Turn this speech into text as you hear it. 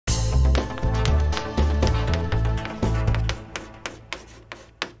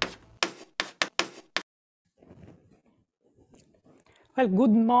Well,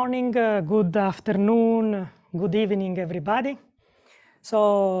 good morning, good afternoon, good evening, everybody.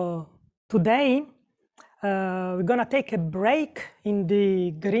 So today we're going to take a break in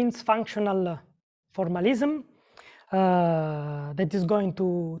the Green's functional formalism that is going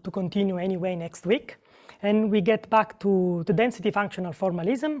to continue anyway next week. And we get back to the density functional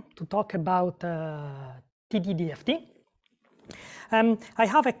formalism to talk about TD-DFT. I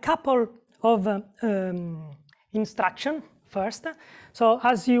have a couple of instructions first. So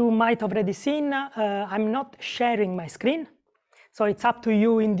as you might already seen, I'm not sharing my screen. So it's up to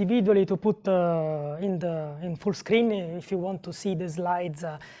you individually to put in full screen if you want to see the slides,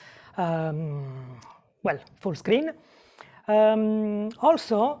 well, full screen.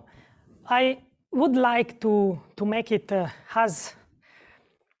 Also, I would like to make it as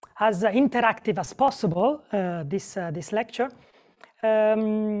interactive as possible, this lecture.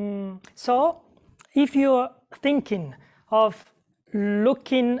 So if you're thinking of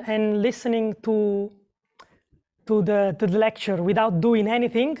looking and listening to the lecture without doing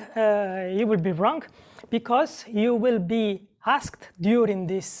anything, you will be wrong, because you will be asked during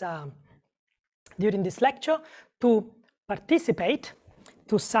this lecture to participate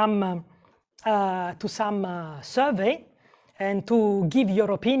to some survey and to give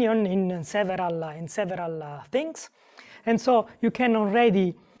your opinion in several things. And so you can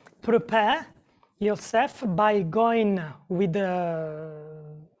already prepare yourself by going with the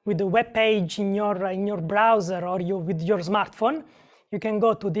web page in your browser or with your smartphone. You can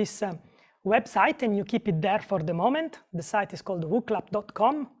go to this website and you keep it there for the moment. The site is called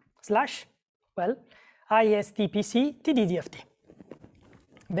wooklab.com/ISTPC-TDDFT.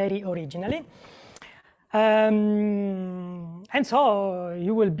 Very originally. And so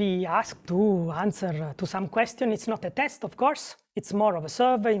you will be asked to answer to some question. It's not a test, of course. It's more of a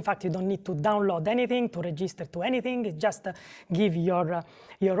survey. In fact, you don't need to download anything to register to anything. It's just give your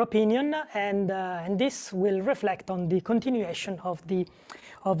opinion, and this will reflect on the continuation of the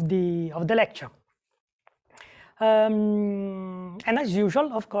lecture. And as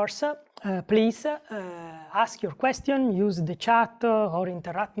usual, of course, please ask your question, use the chat, or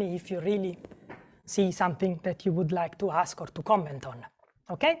interrupt me if you really see something that you would like to ask or to comment on.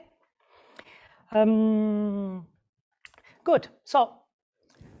 Okay? Good. So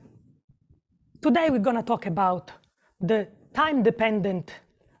today we're going to talk about the time-dependent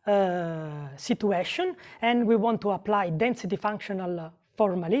situation, and we want to apply density functional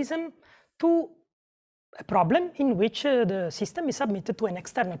formalism to a problem in which the system is submitted to an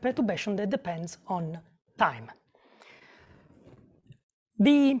external perturbation that depends on time.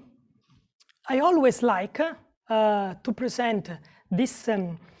 I always like to present this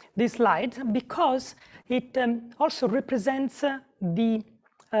slide because it also represents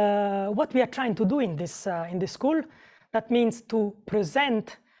what we are trying to do in this school. That means to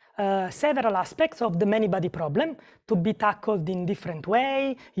present several aspects of the many-body problem to be tackled in different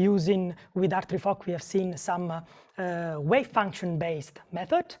way, using, with R3FOC we have seen some wave function based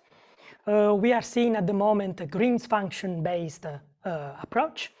method. We are seeing at the moment a Green's function based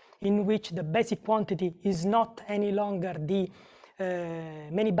approach, in which the basic quantity is not any longer the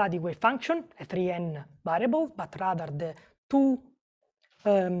many-body wave function, a 3n variable, but rather the two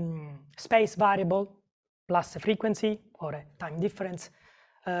space variable plus a frequency or a time difference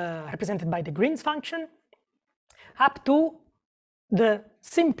represented by the Green's function, up to the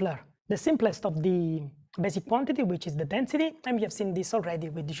simplest of the basic quantity, which is the density, and we have seen this already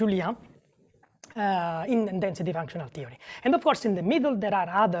with Julien in density functional theory. And of course, in the middle, there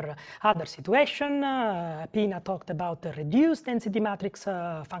are other situations. Pina talked about the reduced density matrix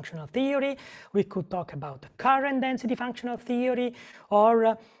functional theory. We could talk about the current density functional theory,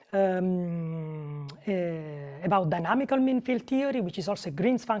 or about dynamical mean field theory, which is also a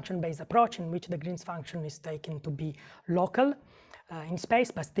Green's function-based approach, in which the Green's function is taken to be local in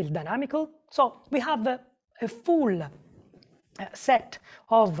space, but still dynamical. So we have a full set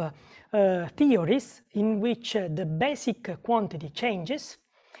of theories in which the basic quantity changes,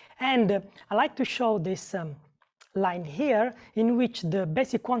 and I like to show this line here, in which the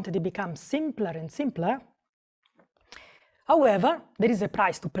basic quantity becomes simpler and simpler. However, there is a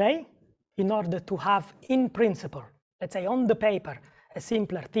price to pay in order to have, in principle, let's say on the paper, a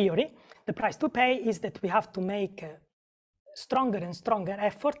simpler theory. The price to pay is that we have to make stronger and stronger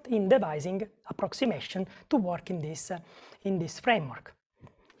effort in devising approximation to work in this framework.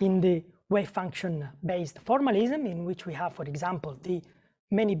 In the wave function based formalism, in which we have, for example, the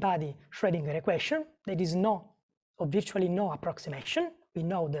many-body Schrödinger equation, there is no, or virtually no, approximation. We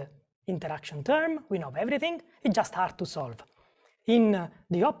know the interaction term, we know everything, it's just hard to solve. In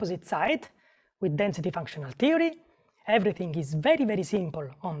the opposite side, with density functional theory, Everything is very, very simple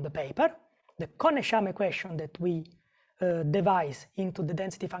on the paper. The Konesham equation that we devise into the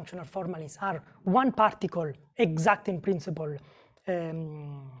density functional formulas are one particle exact in principle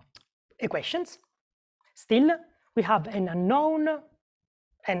equations. Still, we have an unknown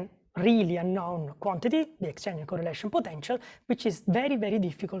and really unknown quantity, the exchange and correlation potential, which is very, very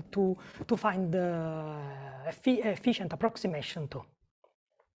difficult to find the efficient approximation to.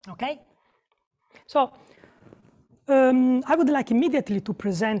 Okay? So, I would like immediately to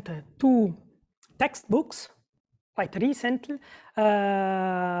present two textbooks, quite recent,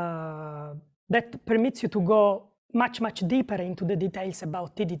 that permits you to go much, much deeper into the details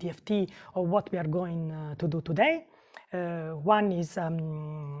about TD-DFT or what we are going to do today. One is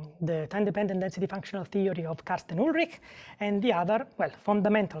the time-dependent density functional theory of Carsten Ulrich, and the other, well,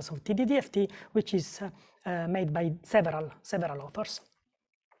 fundamentals of TD-DFT, which is made by several authors.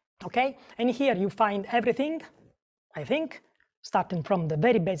 Okay, and here you find everything, I think, starting from the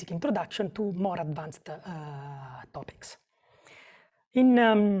very basic introduction to more advanced topics. In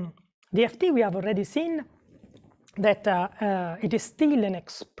DFT, we have already seen that it is still an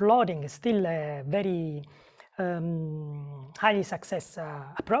exploding, still a very highly success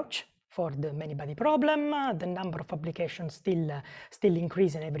approach for the many-body problem. The number of applications still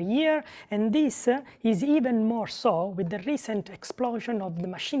increasing every year, and this is even more so with the recent explosion of the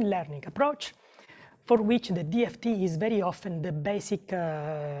machine learning approach, for which the DFT is very often the basic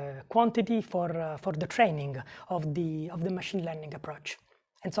quantity for the training of the machine learning approach.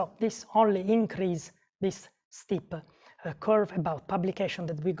 And so this only increase this steep curve about publication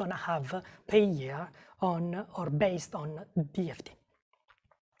that we're gonna have per year on or based on DFT.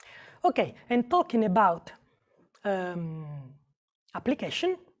 Okay, and talking about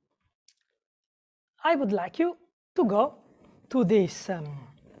application, I would like you to go to this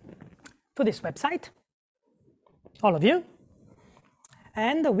website, all of you,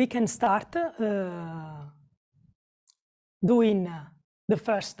 and we can start doing the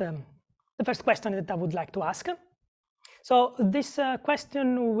first question that I would like to ask. So this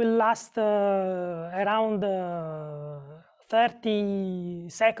question will last around 30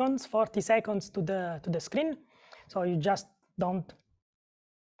 seconds, 40 seconds to the screen. So you just don't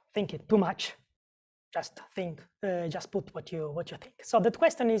think it too much. Just think, just put what you think. So the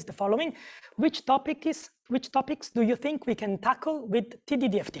question is the following: which topics do you think we can tackle with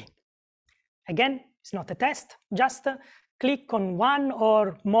TD-DFT? Again, it's not a test. Just click on one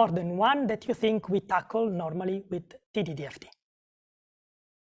or more than one that you think we tackle normally with TD-DFT.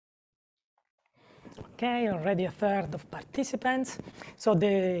 Okay, already a third of participants. So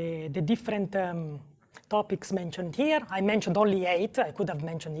the different topics mentioned here, I mentioned only 8, I could have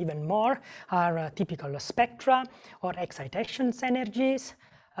mentioned even more, are typical spectra or excitation energies,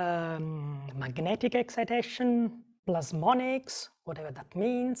 magnetic excitation, plasmonics, whatever that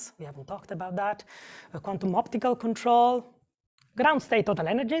means, we haven't talked about that, quantum optical control, ground state total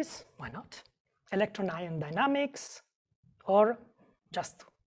energies, why not, electron ion dynamics, or just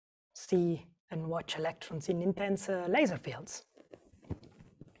see and watch electrons in intense laser fields.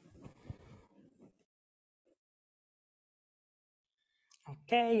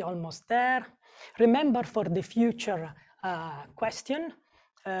 Okay, almost there. Remember for the future question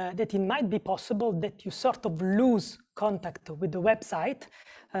that it might be possible that you sort of lose contact with the website.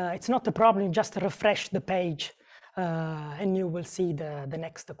 It's not a problem, just refresh the page and you will see the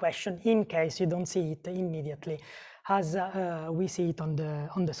next question in case you don't see it immediately as we see it on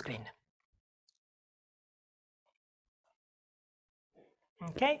the screen.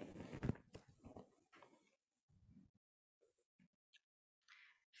 Okay.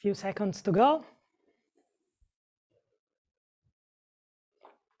 Few seconds to go.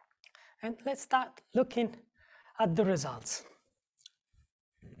 And let's start looking at the results.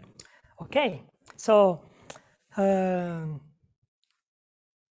 Okay, so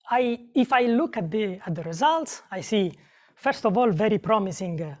if I look at the results, I see, first of all, very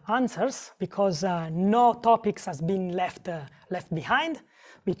promising answers, because no topics has been left behind,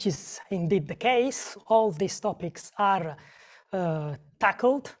 which is indeed the case. All these topics are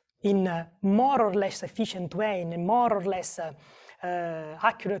tackled in a more or less efficient way, in a more or less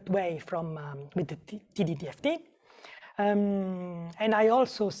accurate way from with the TD-DFT. And I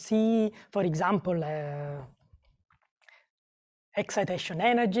also see, for example, excitation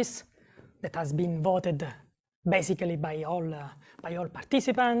energies that has been voted basically by all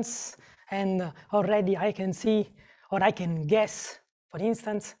participants, and already I can see, or I can guess, for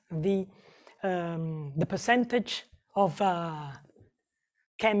instance, the percentage of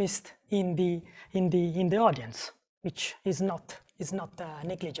chemists in the audience, which is not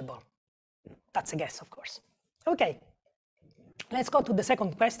negligible. That's a guess, of course. Okay, let's go to the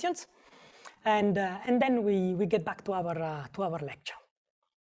second questions, and then we get back to our lecture.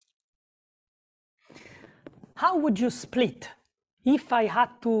 How would you split, if I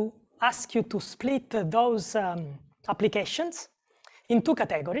had to ask you to split those applications in two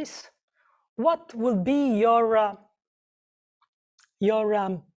categories? What will be your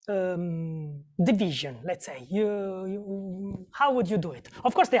division, let's say? How would you do it?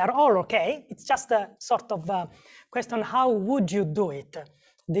 Of course, they are all okay. It's just a sort of question: how would you do it?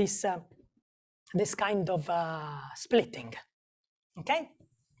 This kind of splitting. Okay,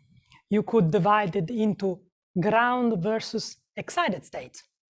 you could divide it into ground versus excited states.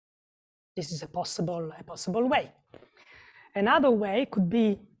 This is a possible way. Another way could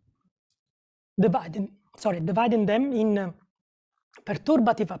be dividing them in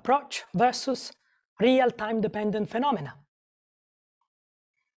perturbative approach versus real-time dependent phenomena.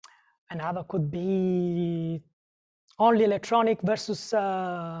 Another could be only electronic versus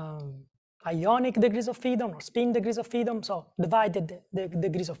ionic degrees of freedom or spin degrees of freedom, so divided the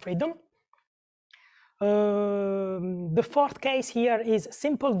degrees of freedom. The fourth case here is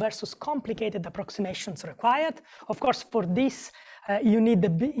simple versus complicated approximations required. Of course, for this you need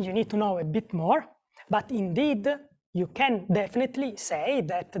to know a bit more, but indeed you can definitely say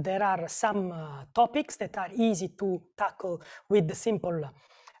that there are some topics that are easy to tackle with the simple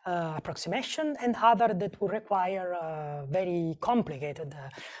approximation, and other that will require very complicated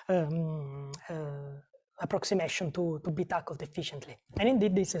approximation to be tackled efficiently. And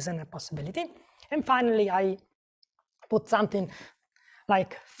indeed, this is a possibility. And finally, I put something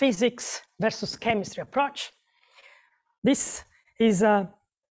like physics versus chemistry approach. This is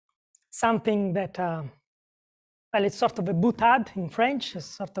something that, well, it's sort of a boutade in French, a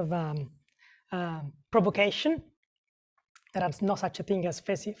sort of provocation. There is no such a thing as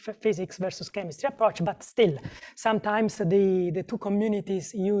physics versus chemistry approach, but still, sometimes the two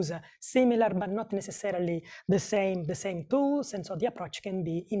communities use similar but not necessarily the same tools, and so the approach can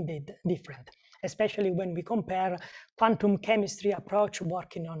be indeed different, especially when we compare quantum chemistry approach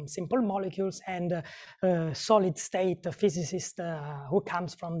working on simple molecules and solid state physicist who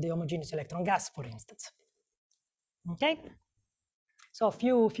comes from the homogeneous electron gas, for instance. Okay, so a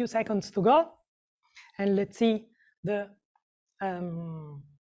few seconds to go, and let's see the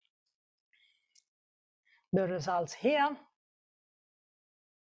results here.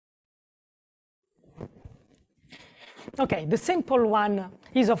 Okay, the simple one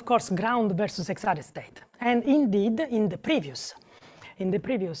is of course ground versus excited state, and indeed in the previous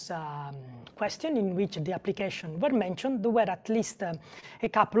question in which the application were mentioned, there were at least a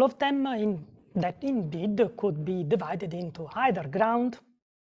couple of them that indeed could be divided into either ground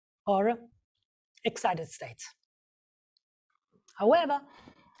or excited states. However,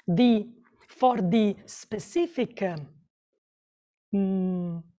 for the specific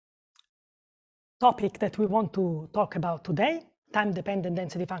topic that we want to talk about today, time-dependent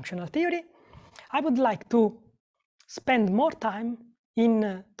density functional theory, I would like to spend more time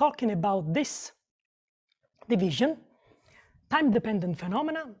in talking about this division, time-dependent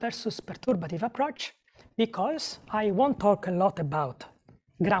phenomena versus perturbative approach, because I won't talk a lot about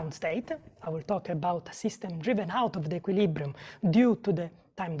ground state. I will talk about a system driven out of the equilibrium due to the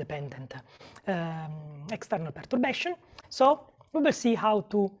time-dependent external perturbation. So we will see how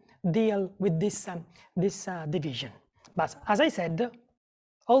to deal with this division. But as I said,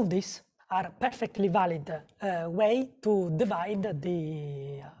 all these are a perfectly valid way to divide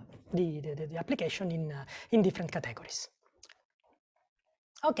the application in different categories.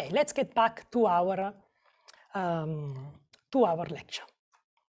 Okay, let's get back to our lecture.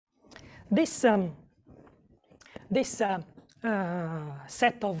 This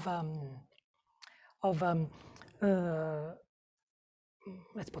set of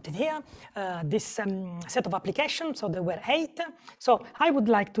let's put it here, this set of applications, so there were 8. So I would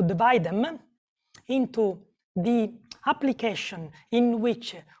like to divide them into the application in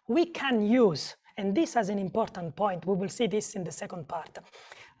which we can use, and this is an important point, we will see this in the second part,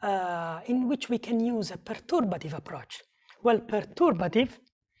 in which we can use a perturbative approach. Well, perturbative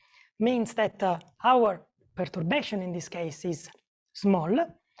means that our perturbation in this case is small,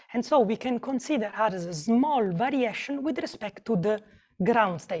 and so we can consider as a small variation with respect to the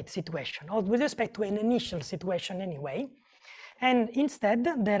ground state situation, or with respect to an initial situation anyway. And instead,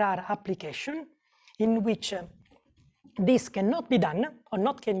 there are applications in which this cannot be done, or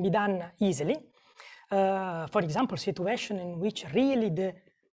not can be done easily. For example, situation in which really the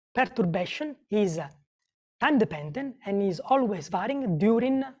perturbation is time-dependent and is always varying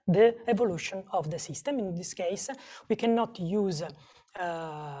during the evolution of the system. In this case, we cannot use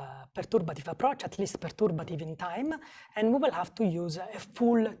perturbative approach, at least perturbative in time, and we will have to use a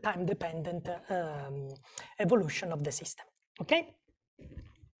full time-dependent evolution of the system, okay?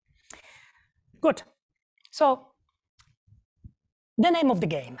 Good. So, the name of the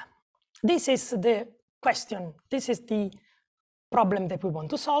game. This is the question, this is the problem that we want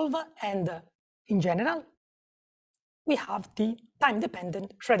to solve, and in general, we have the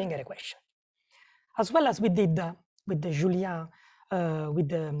time-dependent Schrödinger equation. As well as we did with the Julien, with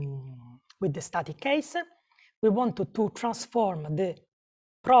the static case, we wanted to transform the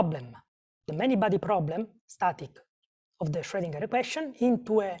problem, the many-body problem, static, of the Schrödinger equation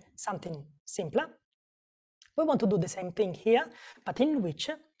into something simpler. We want to do the same thing here, but in which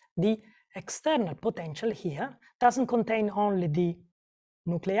the external potential here doesn't contain only the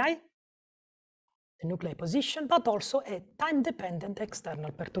nuclei position, but also a time-dependent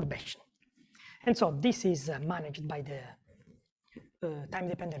external perturbation. And so this is managed by the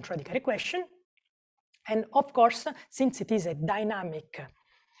time-dependent Schrödinger equation. And of course, since it is a dynamic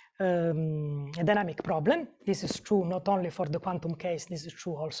problem, this is true not only for the quantum case, this is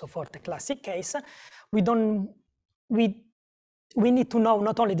true also for the classic case, we need to know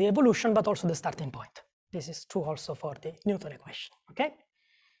not only the evolution, but also the starting point. This is true also for the Newton equation, okay?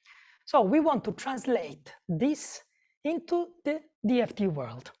 So we want to translate this into the DFT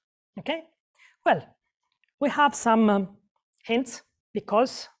world, okay? Well, we have some hints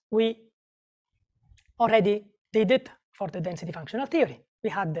because we already did it for the density functional theory. We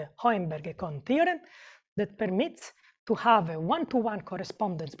had the Hohenberg-Eacon theorem that permits to have a one-to-one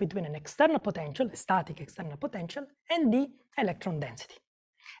correspondence between an external potential, a static external potential, and the electron density.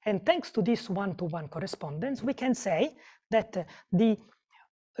 And thanks to this one-to-one correspondence, we can say that the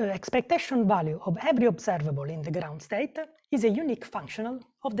expectation value of every observable in the ground state is a unique functional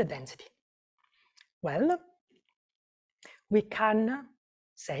of the density. Well, we can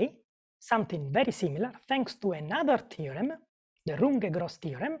say something very similar thanks to another theorem, the Runge-Gross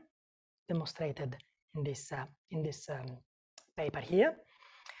theorem, demonstrated in this paper here.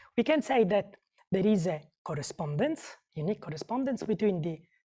 We can say that there is a correspondence, unique correspondence between the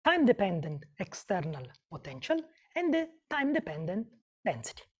time-dependent external potential and the time-dependent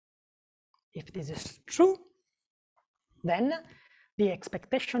density. If this is true, then the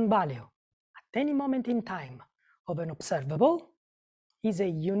expectation value at any moment in time of an observable is a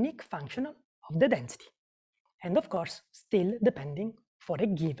unique functional of the density. And of course, still depending for a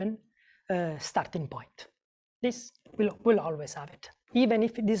given starting point. This will always have it, even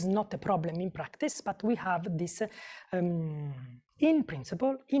if it is not a problem in practice, but we have this, in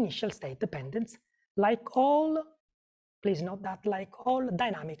principle, initial state dependence, like all, please note that, like all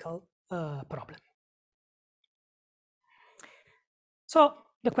dynamical problem. So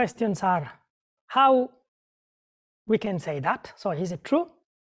the questions are how we can say that, so is it true?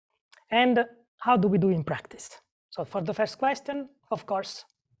 And how do we do in practice? So for the first question, of course,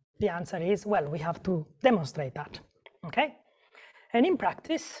 the answer is, well, we have to demonstrate that, okay? And in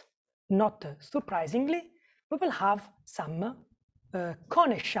practice, not surprisingly, we will have some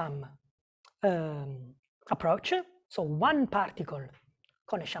Kohn-Sham approach, so one particle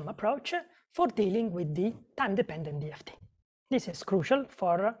Kohn-Sham approach for dealing with the time-dependent DFT. This is crucial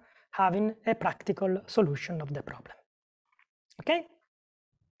for having a practical solution of the problem, okay?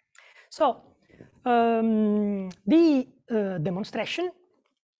 So the demonstration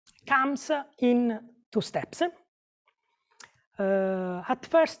comes in two steps. At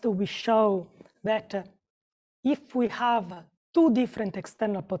first, we show that if we have two different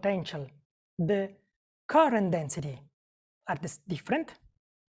external potential, the current density are different,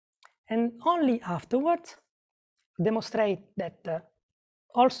 and only afterwards demonstrate that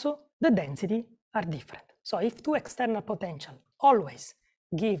also the density are different. So if two external potential always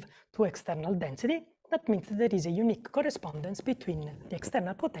give two external density, that means that there is a unique correspondence between the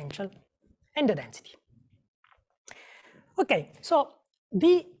external potential and the density. Okay, so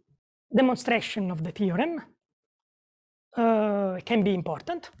the demonstration of the theorem can be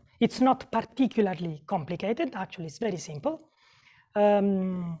important. It's not particularly complicated, actually it's very simple,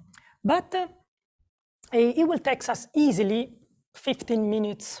 but it will take us easily 15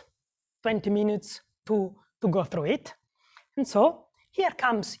 minutes, 20 minutes to go through it. And so here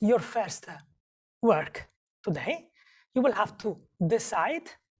comes your first work today. You will have to decide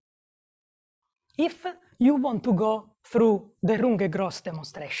if you want to go through the Runge-Gross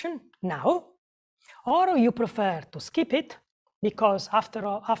demonstration now, or you prefer to skip it, because after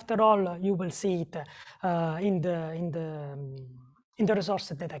all you will see it in the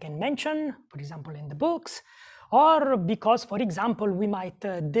resources that I can mention, for example in the books, or because, for example, we might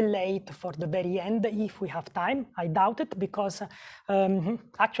delay it for the very end if we have time. I doubt it, because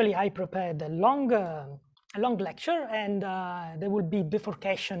actually I prepared a long lecture, and there will be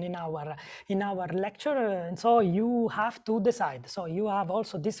bifurcation in our lecture, and so you have to decide. So you have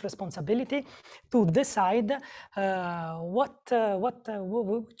also this responsibility to decide which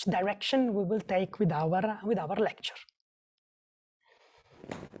direction we will take with our lecture.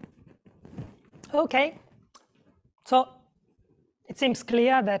 Okay, so it seems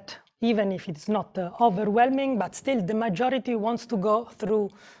clear that even if it's not overwhelming, but still the majority wants to go through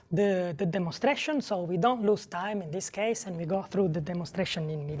the demonstration, so we don't lose time in this case, and we go through the demonstration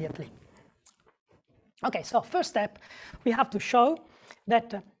immediately. Okay, so first step, we have to show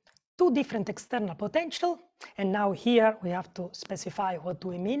that two different external potential, and now here we have to specify what do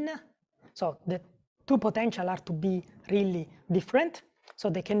we mean. So the two potential are to be really different, so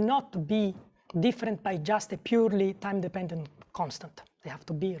they cannot be different by just a purely time-dependent constant. They have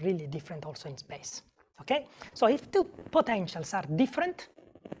to be really different also in space. Okay, so if two potentials are different,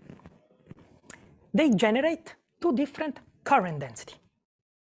 they generate two different current density.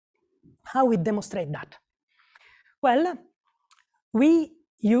 How we demonstrate that? Well, we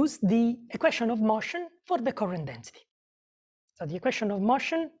use the equation of motion for the current density. So the equation of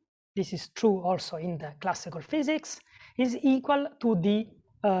motion, this is true also in the classical physics, is equal to the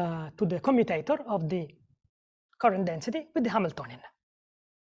commutator of the current density with the Hamiltonian.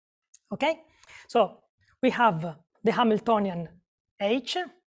 Okay, so we have the Hamiltonian H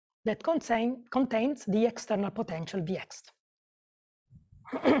that contains the external potential Vx.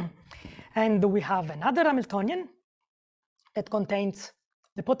 And we have another Hamiltonian that contains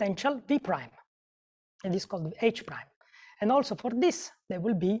the potential V prime, and this is called H prime. And also for this, there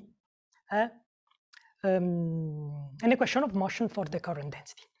will be an equation of motion for the current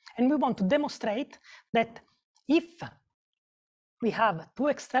density. And we want to demonstrate that if we have two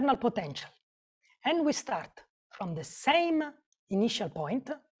external potential and we start from the same initial point,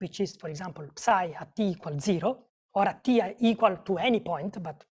 which is, for example, psi at t equals 0, or at t equal to any point,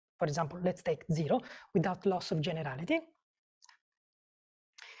 but for example, let's take 0 without loss of generality,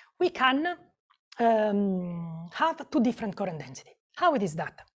 we can have two different current density. How it is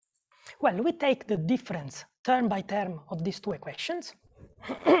that? Well, we take the difference term by term of these two equations,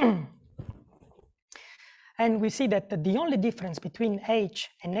 and we see that the only difference between H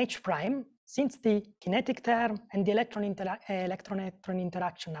and H prime, since the kinetic term and the electron-electron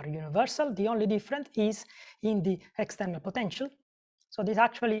interaction are universal, the only difference is in the external potential. So this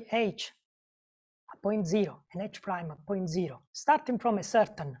actually H at 0.0 and H prime at 0.0, starting from a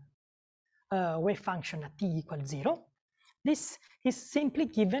certain wave function at t equals 0. This is simply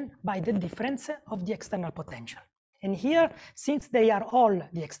given by the difference of the external potential. And here, since they are all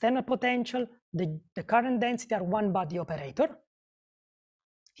the external potential, the current density are one body operator.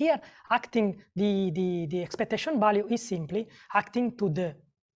 Here, acting the expectation value is simply acting to the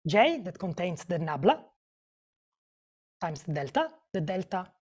J that contains the nabla times the delta. The delta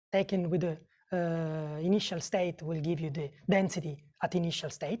taken with the initial state will give you the density at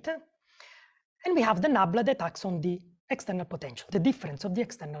initial state. And we have the nabla that acts on the external potential, the difference of the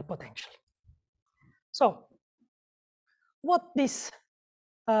external potential. So, what does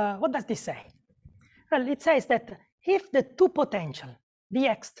this say? Well, it says that if the two potential,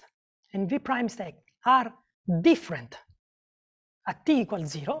 Vx and V prime state, are different at t equals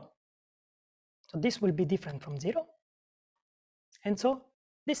 0, so this will be different from 0, and so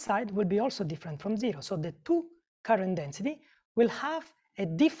this side will be also different from 0. So the two current density will have a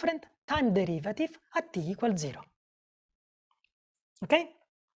different time derivative at t equals 0. Okay?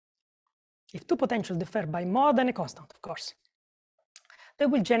 If two potentials differ by more than a constant, of course, they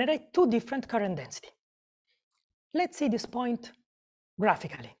will generate two different current density. Let's see this point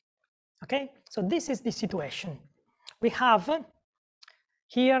graphically. Okay? So this is the situation. We have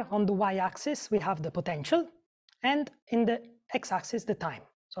here on the y-axis, we have the potential, and in the x-axis, the time.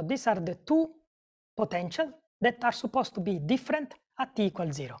 So these are the two potential that are supposed to be different at t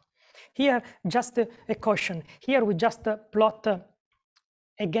equals 0. Here, just a caution. Here we just plot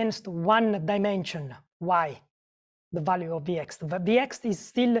against one dimension, y, the value of Vx. The Vx is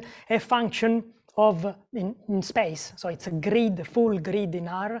still a function of in space, so it's a grid, a full grid in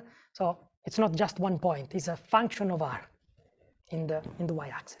R. So it's not just one point; it's a function of R in the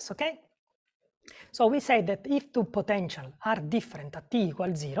y-axis. Okay. So we say that if two potentials are different at t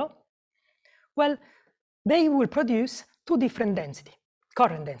equals 0, well, they will produce two different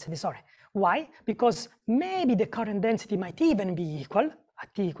current density. Sorry. Why? Because maybe the current density might even be equal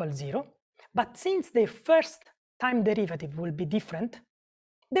at t equals 0, but since their first time derivative will be different,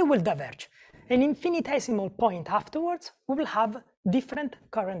 they will diverge. an infinitesimal point afterwards, we will have different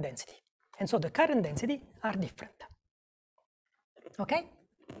current density. And so the current density are different. Okay?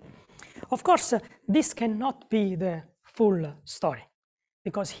 Of course, this cannot be the full story,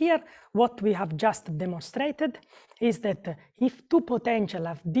 because here what we have just demonstrated is that if two potentials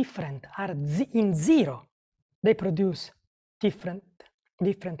are different, are in zero, they produce different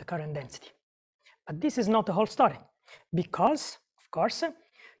current density. But this is not the whole story, because, of course,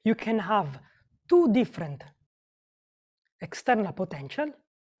 you can have two different external potentials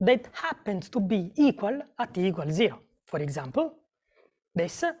that happens to be equal at t equals 0. For example,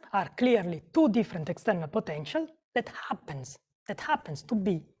 these are clearly two different external potentials that happens to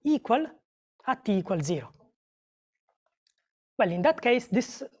be equal at t equals 0. Well, in that case,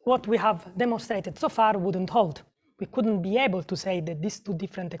 this what we have demonstrated so far wouldn't hold. We couldn't be able to say that these two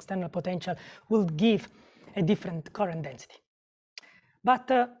different external potentials will give a different current density. But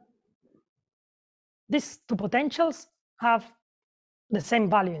these two potentials have the same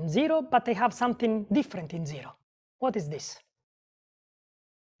value in 0, but they have something different in 0. What is this?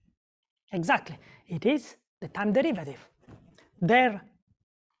 Exactly, it is the time derivative. Their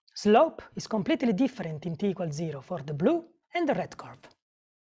slope is completely different in t equals 0 for the blue and the red curve.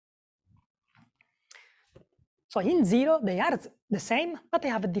 So in 0, they are the same, but they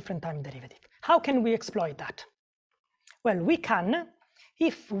have a different time derivative. How can we exploit that? Well, we can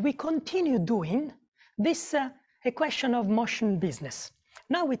if we continue doing this equation of motion business.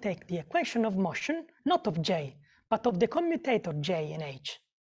 Now we take the equation of motion, not of J, but of the commutator J and H.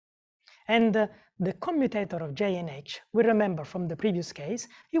 And the commutator of J and H, we remember from the previous case,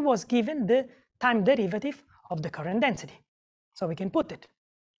 it was given the time derivative of the current density. So we can put it,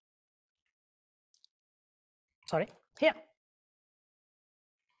 here.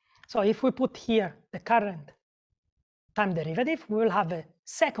 So if we put here the current time derivative, we will have a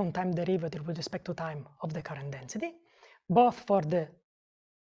second time derivative with respect to time of the current density, both for the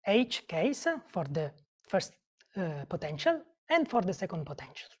H case, for the first potential, and for the second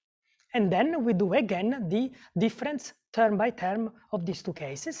potential. And then we do again the difference term by term of these two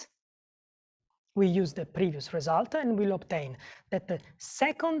cases. We use the previous result and we'll obtain that the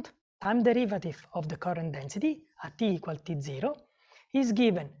second time derivative of the current density at t equal t0 is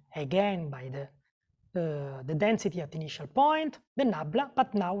given again by the density at the initial point, the nabla,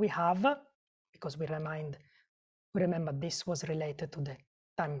 but now we have, because we remember this was related to the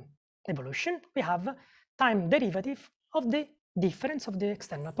time evolution, we have time derivative of the difference of the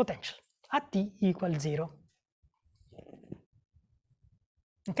external potential at t equals 0.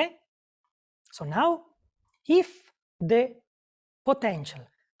 Okay? So now, if the potential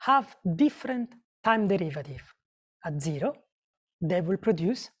have different time derivative at 0, they will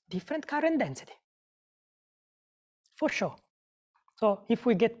produce different current density. For sure. So if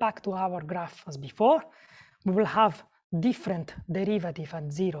we get back to our graph as before, we will have different derivative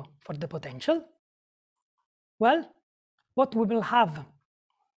at 0 for the potential. Well, what we will have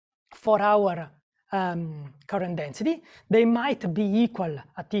for our current density, they might be equal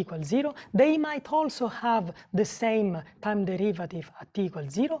at t equals 0. They might also have the same time derivative at t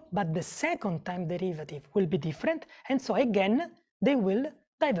equals 0, but the second time derivative will be different, and so again they will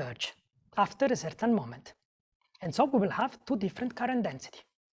diverge after a certain moment. And so we will have two different current density.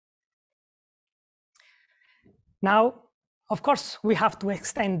 Now, of course, we have to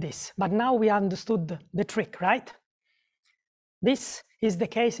extend this, but now we understood the trick, right? This is the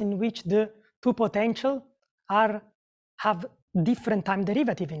case in which the two potential have different time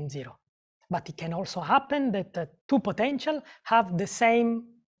derivative in 0. But it can also happen that the two potential have the same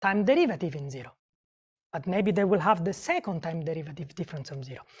time derivative in 0. But maybe they will have the second time derivative difference from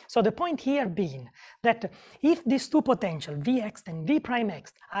 0. So the point here being that if these two potential, Vx and V prime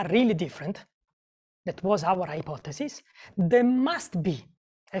x, are really different, that was our hypothesis, there must be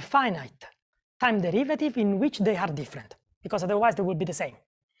a finite time derivative in which they are different, because otherwise they will be the same.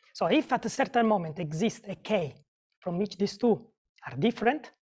 So if at a certain moment exists a k from which these two are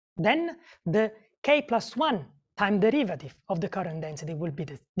different, then the k plus 1 time derivative of the current density will be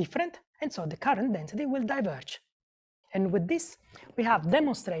different, and so the current density will diverge. And with this, we have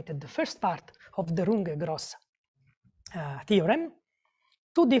demonstrated the first part of the Runge-Gross theorem.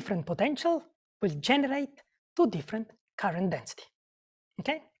 Two different potentials will generate two different current density.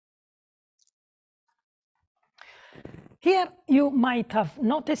 Okay? Here you might have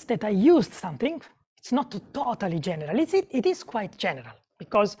noticed that I used something. It's not totally general. It is quite general,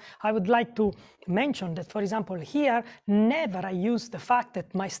 because I would like to mention that, for example, here, never I use the fact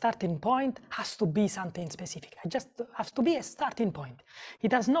that my starting point has to be something specific. I just have to be a starting point.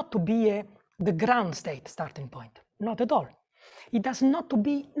 It has not to be the ground state starting point, not at all. it has not to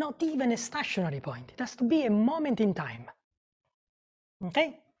be not even a stationary point. It has to be a moment in time.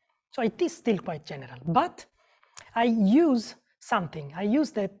 Okay? So it is still quite general, but I use something. I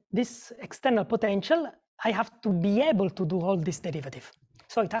use this external potential. I have to be able to do all this derivative.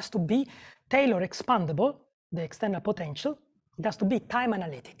 So it has to be Taylor expandable, the external potential. It has to be time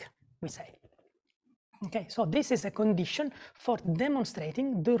analytic, we say. Okay, so this is a condition for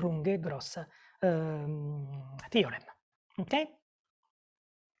demonstrating the Runge-Gross theorem. Okay?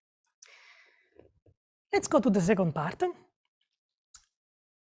 Let's go to the second part.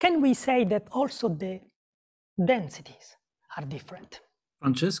 Can we say that also the densities are different?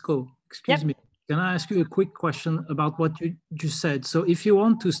 Francesco, excuse me. Can I ask you a quick question about what you just said? So if you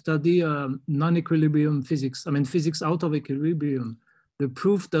want to study non-equilibrium physics, I mean physics out of equilibrium, the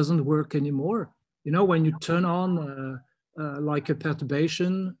proof doesn't work anymore. You know, when you turn on like a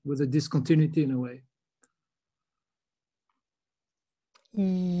perturbation with a discontinuity in a way.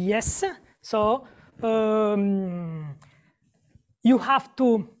 Yes. So you have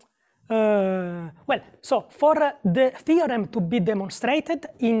to well, so for the theorem to be demonstrated,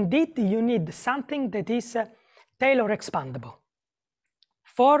 indeed you need something that is Taylor expandable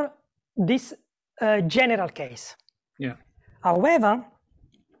for this general case. Yeah. However,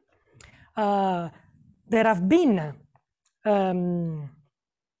 there have been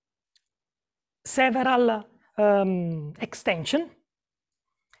several extensions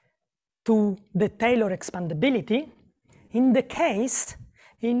to the Taylor expandability in the case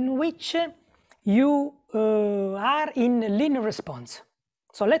in which you are in linear response.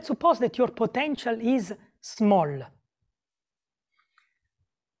 So let's suppose that your potential is small,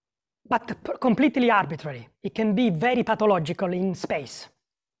 but completely arbitrary. It can be very pathological in space.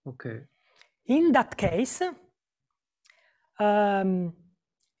 Okay. In that case,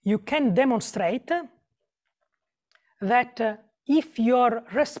 you can demonstrate that if your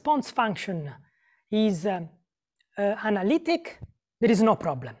response function is analytic, there is no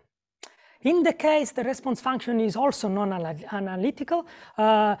problem. In the case the response function is also non-analytical,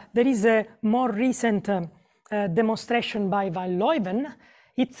 there is a more recent demonstration by Van Leuven.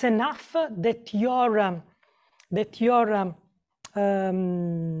 It's enough that your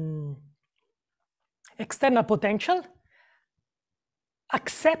external potential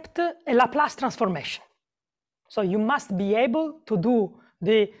accept a Laplace transformation. So you must be able to do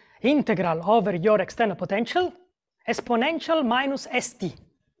the integral over your external potential exponential minus st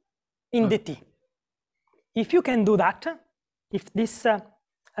in dt. If you can do that, if this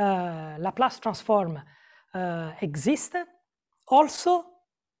Laplace transform exists, also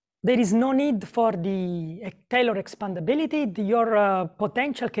there is no need for the Taylor expandability. Your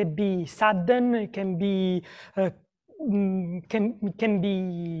potential can be sudden, can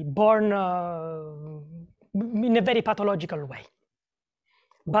be born in a very pathological way.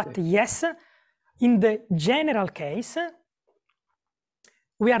 But okay. Yes, in the general case,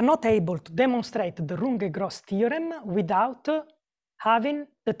 we are not able to demonstrate the Runge-Gross theorem without having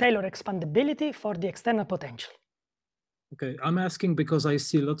the Taylor expandability for the external potential. Okay, I'm asking because I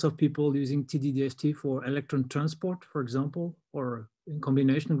see lots of people using TDDFT for electron transport, for example, or in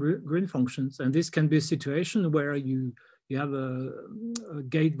combination with green functions. And this can be a situation where you have a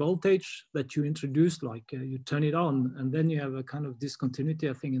gate voltage that you introduce, like you turn it on, and then you have a kind of discontinuity,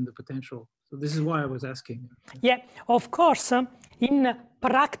 I think, in the potential. So this is why I was asking. Yeah, of course, in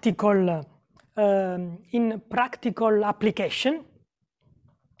practical application,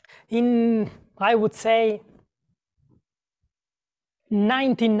 I would say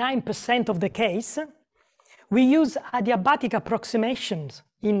 99% of the case, we use adiabatic approximations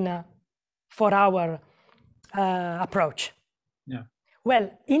for our approach. Yeah.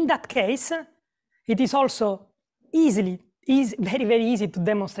 Well, in that case, it is also very, very easy to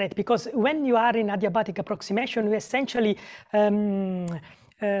demonstrate, because when you are in adiabatic approximation, you essentially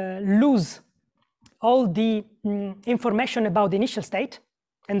lose all the information about the initial state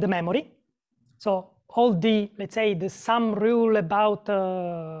and the memory. So all the, let's say, the sum rule about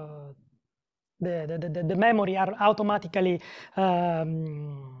the memory are automatically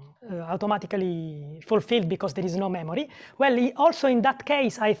fulfilled because there is no memory. Well, also in that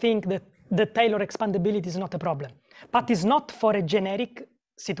case, I think that the Taylor expandability is not a problem, but it's not for a generic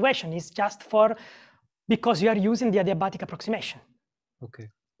situation. It's just because you are using the adiabatic approximation. Okay.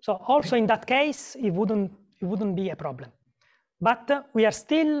 So also in that case, it wouldn't be a problem. But we are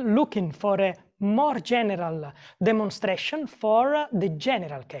still looking for a more general demonstration for the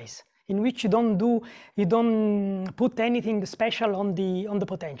general case, in which you don't put anything special on the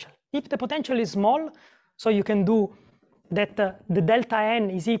potential. If the potential is small, so you can do that the delta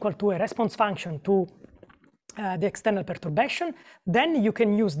n is equal to a response function to the external perturbation, then you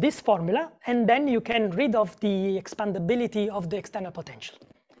can use this formula, and then you can rid of the expandability of the external potential.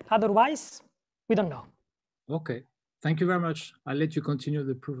 Otherwise, we don't know. Okay, thank you very much. I'll let you continue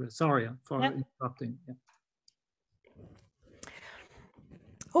the proof. Sorry for interrupting. Yeah.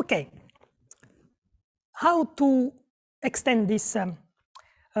 Okay, how to extend this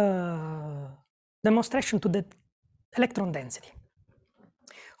demonstration to the electron density?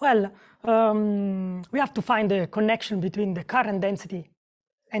 Well, we have to find a connection between the current density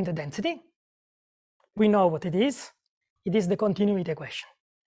and the density. We know what it is. It is the continuity equation.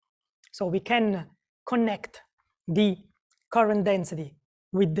 So we can connect the current density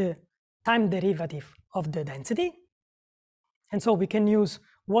with the time derivative of the density. And so we can use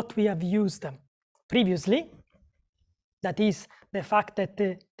what we have used previously. That is the fact that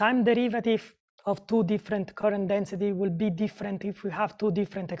the time derivative of two different current density will be different if we have two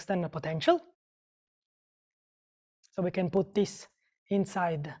different external potential. So we can put this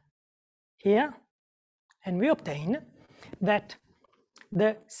inside here, and we obtain that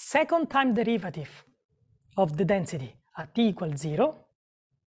the second time derivative of the density at t equals 0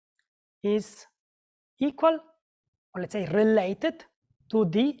 is equal, or let's say related, to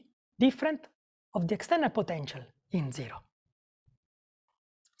the difference of the external potential in 0.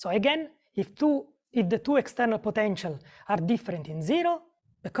 So again, if the two external potential are different in 0,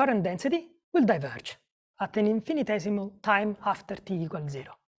 the current density will diverge at an infinitesimal time after t equals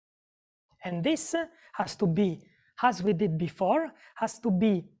 0. And this has to be, as we did before, has to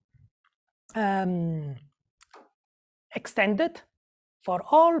be extended for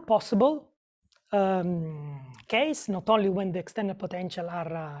all possible case, not only when the external potential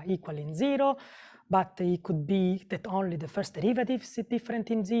are equal in 0, but it could be that only the first derivative is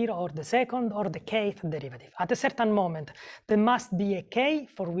different in 0, or the second, or the kth derivative. At a certain moment, there must be a k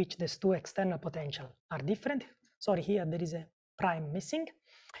for which these two external potential are different. Sorry, here there is a prime missing.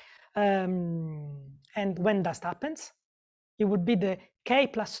 And when that happens, it would be the k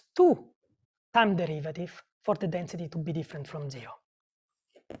plus 2 time derivative for the density to be different from 0.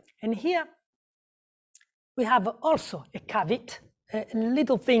 And here we have also a caveat, a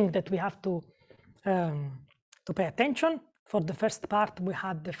little thing that we have to pay attention. For the first part, we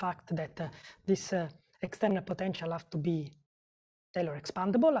had the fact that this external potential has to be Taylor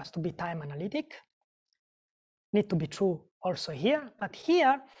expandable, has to be time analytic. Need to be true also here, but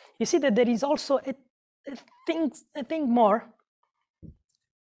here you see that there is also a thing more.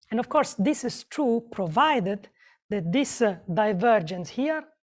 And of course, this is true provided that this divergence here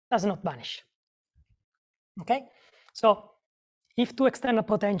does not vanish. Okay, so if two external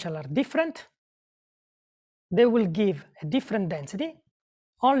potential are different, they will give a different density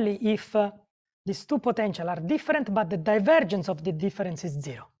only if these two potential are different, but the divergence of the difference is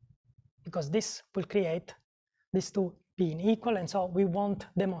 0, because this will create these two being equal, and so we won't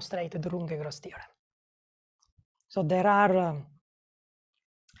demonstrate the Runge-Gross theorem. So there are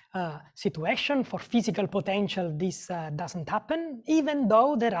situations for physical potential this doesn't happen, even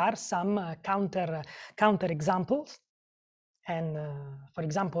though there are some counter examples. And for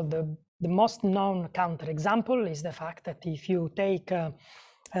example, the most known counter example is the fact that if you take a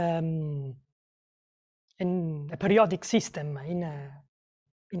periodic system in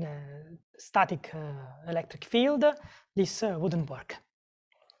a static electric field, this wouldn't work.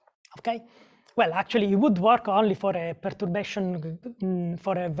 Okay, well, actually it would work only for a perturbation,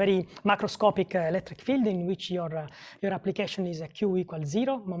 for a very macroscopic electric field in which your application is a Q equals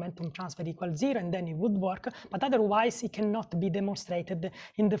 0, momentum transfer equals 0, and then it would work, but otherwise it cannot be demonstrated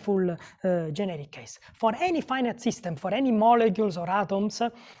in the full generic case. For any finite system, for any molecules or atoms,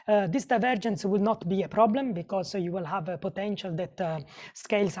 this divergence will not be a problem, because you will have a potential that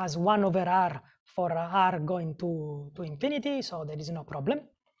scales as 1 over r for r going to infinity, so there is no problem.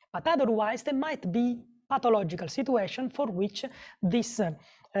 But otherwise, there might be pathological situation for which this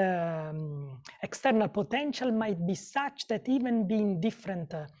external potential might be such that even being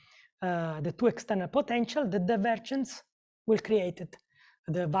different, the two external potential, the divergence will create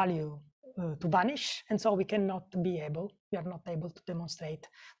the value to vanish, and so we are not able to demonstrate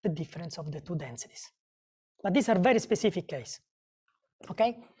the difference of the two densities. But these are very specific cases.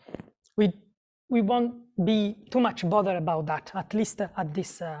 Okay, we won't be too much bothered about that, at least at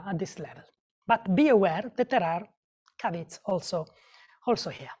this level. But be aware that there are caveats also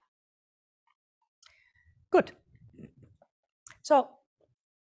here. Good. So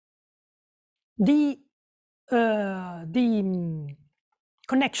the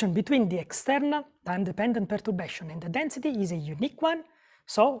connection between the external time-dependent perturbation and the density is a unique one.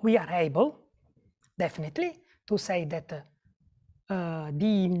 So we are able, definitely, to say that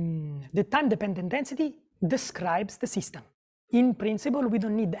the time-dependent density describes the system. In principle, we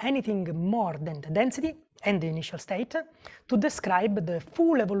don't need anything more than the density and the initial state to describe the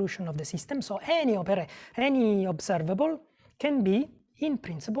full evolution of the system. So any observable can be, in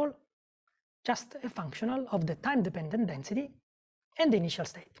principle, just a functional of the time-dependent density and the initial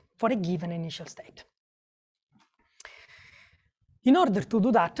state for a given initial state. In order to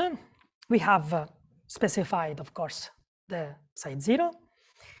do that, we have specified, of course, the site 0.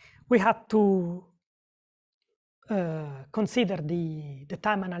 We had to consider the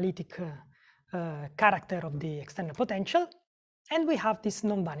time analytic character of the external potential, and we have this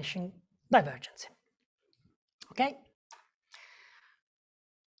non-vanishing divergence. Okay?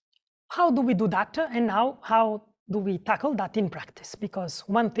 How do we do that, and now how do we tackle that in practice? Because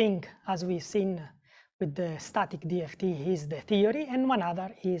one thing, as we've seen with the static DFT, is the theory, and one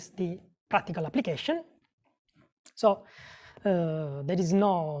other is the practical application. So there is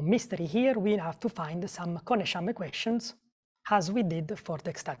no mystery here. We have to find some Kohn-Sham equations, as we did for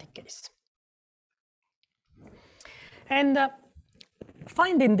the static case. And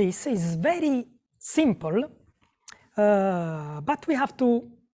finding this is very simple, but we have to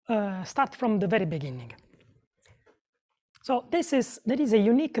start from the very beginning. So there is a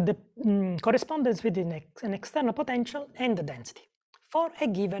unique correspondence between an external potential and the density for a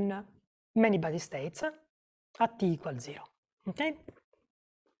given many-body states at t equals 0. Okay.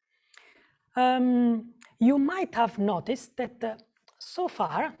 You might have noticed that so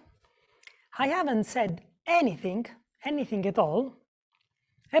far I haven't said anything at all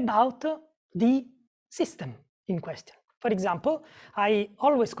about the system in question. For example, I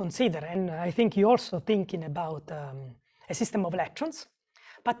always consider, and I think you're also thinking about a system of electrons,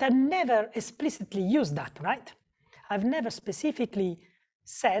 but I've never explicitly used that, right? I've never specifically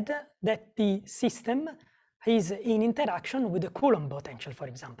said that the system is in interaction with the Coulomb potential, for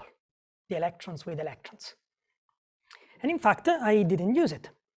example, the electrons with electrons. And in fact, I didn't use it.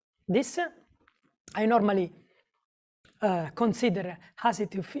 This I normally consider as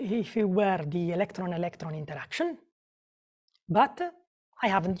if it were the electron-electron interaction, but I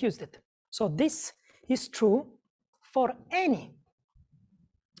haven't used it. So this is true for any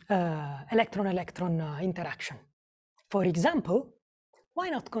electron-electron interaction. For example, why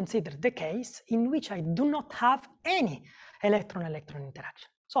not consider the case in which I do not have any electron-electron interaction?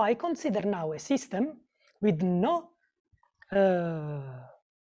 So I consider now a system with no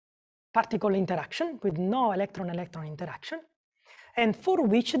particle interaction, with no electron-electron interaction, and for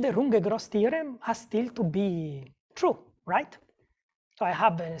which the Runge-Gross theorem has still to be true, right? So I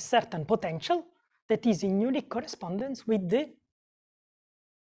have a certain potential that is in unique correspondence with the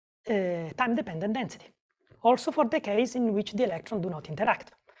time-dependent density. Also for the case in which the electrons do not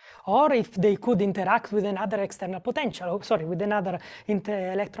interact, or if they could interact with another external potential, with another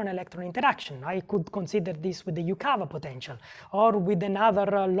electron-electron interaction. I could consider this with the Yukawa potential, or with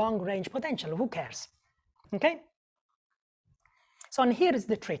another long-range potential, who cares? Okay? So and here is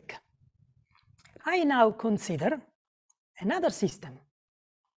the trick. I now consider another system,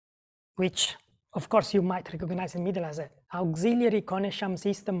 which of course you might recognize in the middle as an auxiliary Kohn-Sham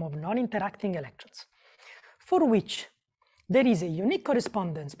system of non-interacting electrons, for which there is a unique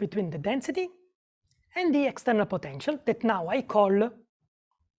correspondence between the density and the external potential that now I call,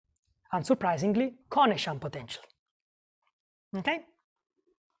 unsurprisingly, Kohn-Sham potential. Okay?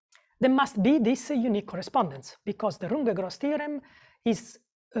 There must be this unique correspondence because the Runge-Gross theorem is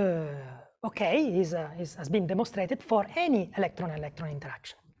has been demonstrated for any electron-electron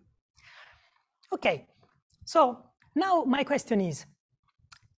interaction. Okay, so now my question is,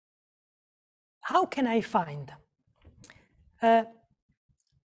 how can I find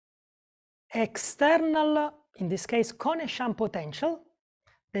external, in this case, Kohn-Sham potential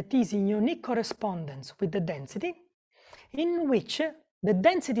that is in unique correspondence with the density, in which the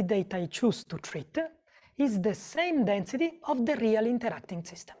density that I choose to treat is the same density of the real interacting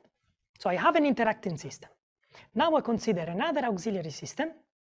system. So I have an interacting system. Now I consider another auxiliary system.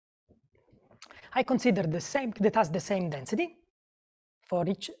 I consider the same, that has the same density for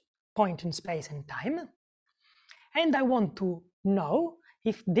each point in space and time. And I want to know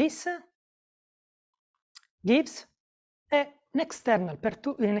if this gives an external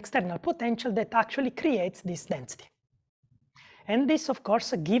potential that actually creates this density. And this, of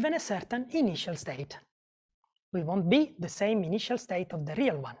course, given a certain initial state. We won't be the same initial state of the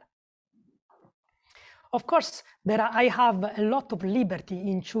real one. Of course, I have a lot of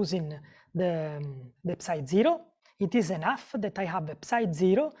liberty in choosing the psi 0. It is enough that I have a psi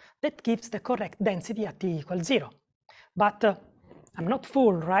 0 that gives the correct density at t equals 0. But I'm not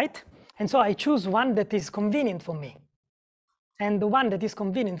fool, right? And so I choose one that is convenient for me. And the one that is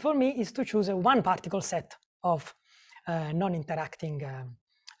convenient for me is to choose a one particle set of non-interacting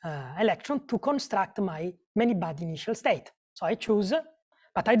electron to construct my many-body initial state. So I choose,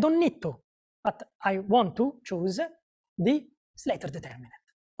 but I don't need to, but I want to choose the Slater determinant.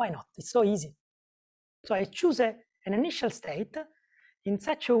 Why not? It's so easy. So I choose an initial state in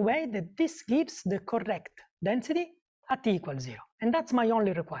such a way that this gives the correct density at t equals 0. And that's my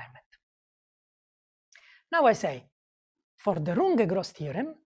only requirement. Now I say, for the Runge-Gross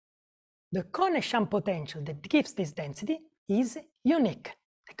theorem, the Kohn-Sham potential that gives this density is unique.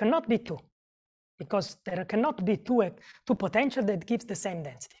 There cannot be two, because there cannot be two potentials that gives the same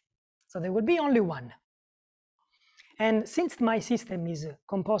density. So there will be only one. And since my system is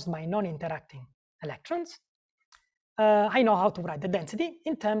composed by non-interacting electrons, I know how to write the density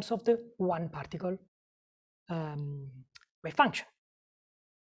in terms of the one particle wave function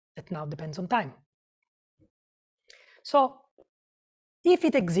that now depends on time. So if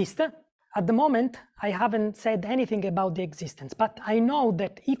it exists, at the moment, I haven't said anything about the existence, but I know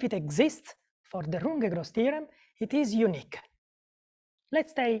that if it exists for the Runge-Gross theorem, it is unique.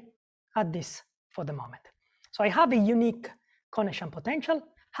 Let's stay at this for the moment. So I have a unique Kohn-Sham potential.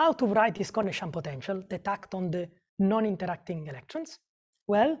 How to write this Kohn-Sham potential that act on the non-interacting electrons?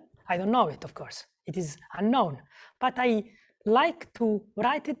 Well, I don't know it, of course. It is unknown, but I like to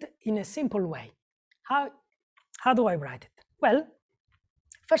write it in a simple way. How do I write it? Well,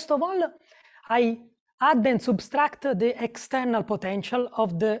 first of all, I add and subtract the external potential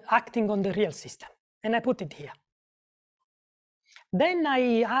of the acting on the real system, and I put it here. Then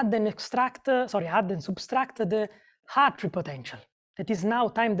I add and subtract the Hartree potential that is now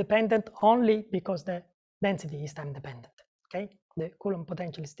time dependent only because the density is time dependent. Okay, the Coulomb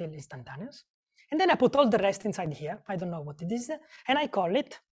potential is still instantaneous. And then I put all the rest inside here. I don't know what it is, and I call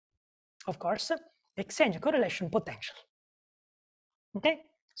it, of course, exchange correlation potential. Okay,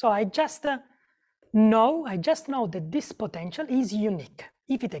 so I just know that this potential is unique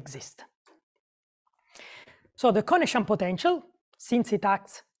if it exists. So the Kohn-Sham potential, since it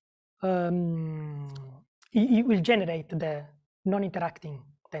acts, it will generate the non-interacting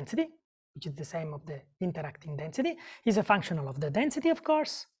density, which is the same of the interacting density, is a functional of the density, of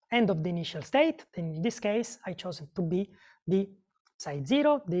course, and of the initial state. In this case, I chose it to be the psi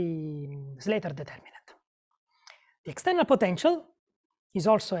 0, the Slater determinant. The external potential is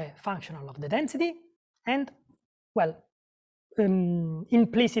also a functional of the density and, well,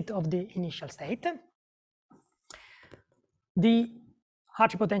 implicit of the initial state. The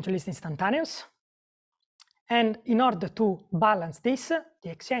Hartree potential is instantaneous. And in order to balance this, the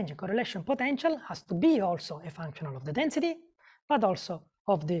exchange and correlation potential has to be also a functional of the density, but also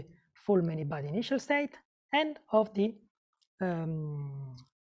of the full many-body initial state and of the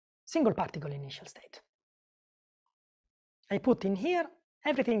single particle initial state. I put in here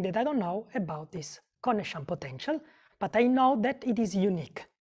everything that I don't know about this Kohn-Sham potential, but I know that it is unique,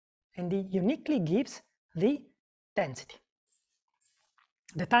 and it uniquely gives the density,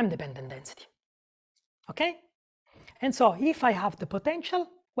 the time-dependent density. Okay? And so if I have the potential,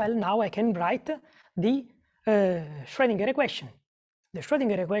 well, now I can write the Schrödinger equation. The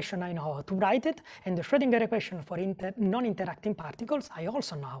Schrödinger equation, I know how to write it, and the Schrödinger equation for non-interacting particles, I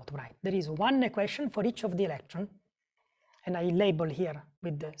also know how to write. There is one equation for each of the electron, and I label here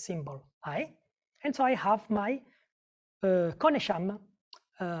with the symbol I. And so I have my Kohn-Sham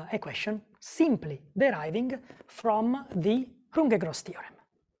equation simply deriving from the Runge-Gross theorem.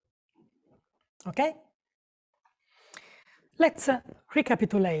 Okay? Let's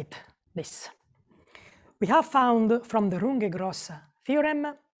recapitulate this. We have found from the Runge-Gross theorem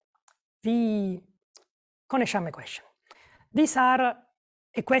the Kohn-Sham equation. These are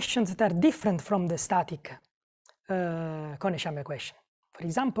equations that are different from the static Kohn-Sham equation. For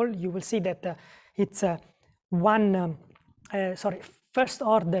example, you will see that it's first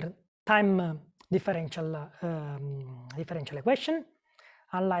order time differential equation,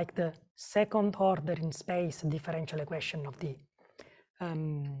 unlike the second order in space differential equation of the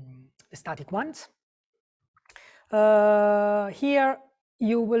static ones. Here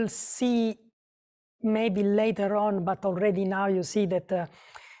you will see, maybe later on, but already now you see that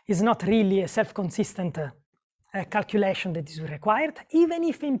it's not really a self-consistent calculation that is required, even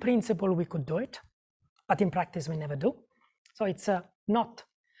if in principle we could do it, but in practice we never do. So it's not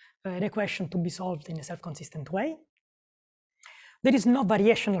an equation to be solved in a self-consistent way. There is no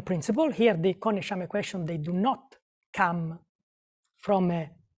variational principle. Here the Kohn-Sham equation, they do not come from a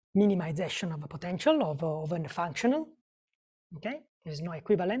minimization of a potential of a functional. Okay, there is no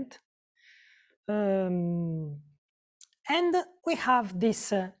equivalent. And we have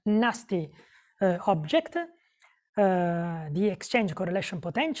this nasty object the exchange correlation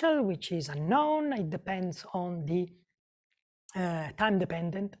potential, which is unknown. It depends on the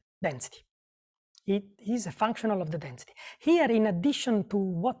time-dependent density. It is a functional of the density. Here, in addition to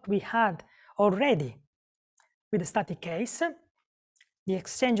what we had already with the static case, the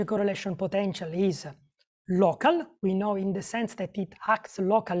exchange correlation potential is local. We know in the sense that it acts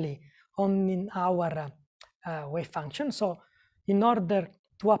locally on our wave function. So in order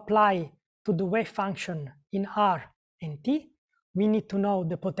to apply to the wave function in R and T, we need to know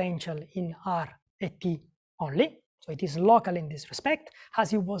the potential in R and T only. So it is local in this respect,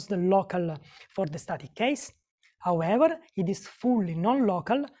 as it was the local for the static case. However, it is fully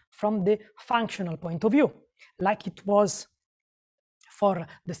non-local from the functional point of view, like it was for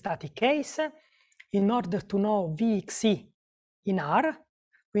the static case. In order to know Vxc in R,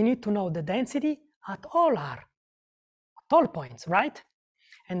 we need to know the density at all R, at all points, right?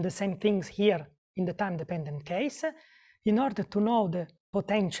 And the same things here in the time-dependent case. In order to know the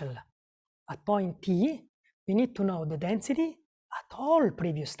potential at point T, we need to know the density at all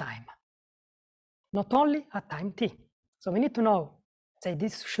previous time, not only at time T. So we need to know, say,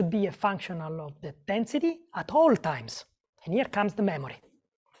 this should be a functional of the density at all times. And here comes the memory.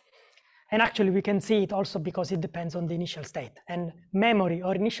 And actually, we can see it also because it depends on the initial state. And memory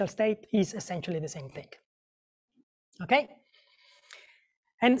or initial state is essentially the same thing. Okay?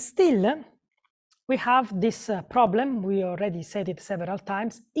 And still, we have this problem. We already said it several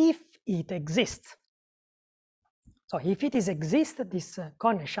times. If it exists, so if it exists, this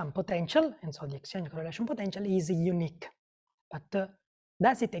Kohn-Sham potential, and so the exchange correlation potential is unique. But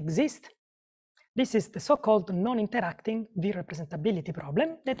does it exist? This is the so-called non-interacting V-representability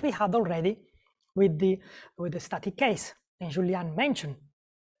problem that we had already with the static case. And Julian mentioned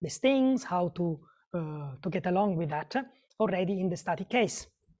these things, how to get along with that already in the static case.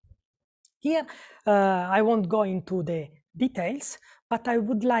 Here, I won't go into the details, but I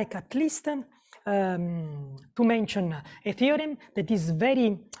would like at least to mention a theorem that is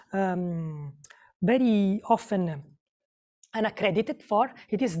very often unaccredited for.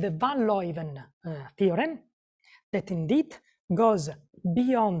 It is the Van Leuven theorem that indeed goes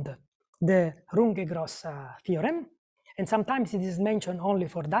beyond the Runge-Gross theorem, and sometimes it is mentioned only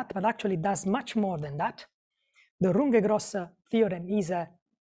for that, but actually does much more than that. The Runge-Gross theorem is a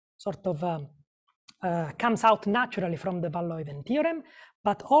sort of comes out naturally from the Van Leuven theorem,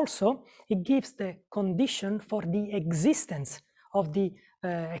 but also it gives the condition for the existence of the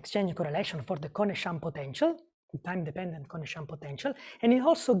exchange correlation for the Kohn-Sham potential, the time-dependent Kohn-Sham potential, and it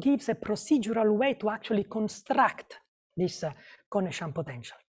also gives a procedural way to actually construct this Kohn-Sham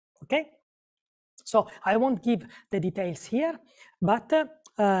potential. Okay, so I won't give the details here, but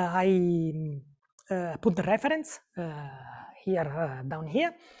I put the reference here down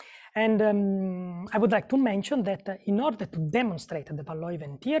here. And I would like to mention that in order to demonstrate the Van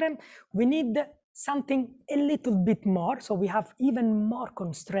Leuven theorem, we need something a little bit more, so we have even more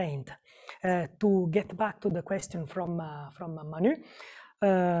constraint to get back to the question from Manu.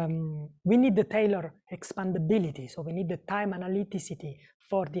 We need the Taylor expandability, so we need the time analyticity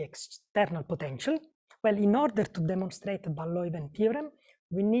for the external potential. Well, in order to demonstrate the Van Leuven theorem,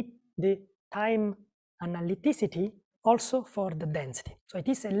 we need the time analyticity also for the density. So it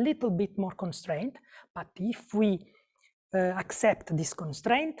is a little bit more constrained, but if we accept this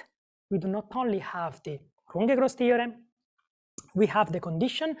constraint, we do not only have the Runge-Gross theorem, we have the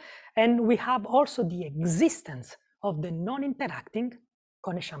condition, and we have also the existence of the non-interacting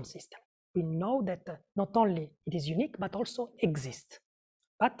Kohn-Sham system. We know that not only it is unique, but also exists.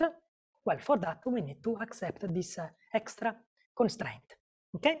 But, well, for that, we need to accept this extra constraint,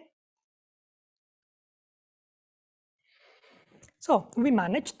 okay? So we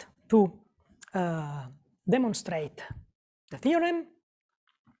managed to demonstrate the theorem,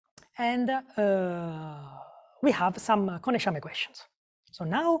 and we have some Kohn-Sham equations. So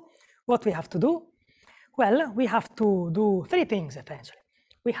now what we have to do? Well, we have to do three things essentially.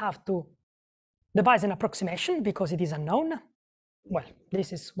 We have to devise an approximation because it is unknown. Well,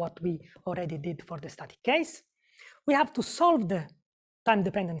 this is what we already did for the static case. We have to solve the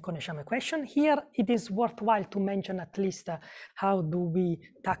time-dependent Kohn-Sham equation. Here it is worthwhile to mention at least how do we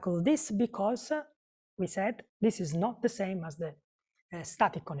tackle this, because we said this is not the same as the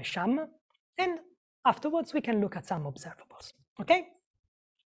static Kohn-Sham, and afterwards we can look at some observables. Okay?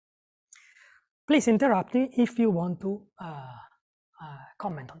 Please interrupt me if you want to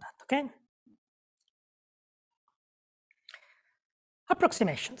comment on that. Okay?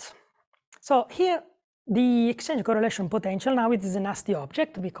 Approximations. So here the exchange correlation potential, now it is a nasty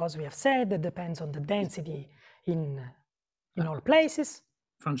object because we have said it depends on the density in all places.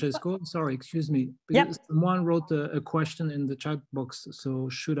 Francesco, sorry, excuse me. Yeah. Someone wrote a question in the chat box, so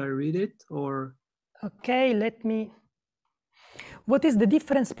should I read it or? Okay, let me. What is the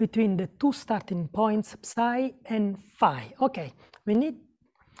difference between the two starting points, psi and phi? Okay, we need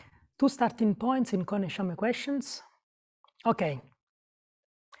two starting points in Kone-Shame questions. Okay.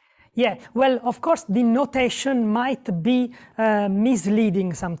 Yeah, well, of course, the notation might be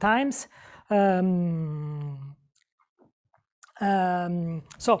misleading sometimes.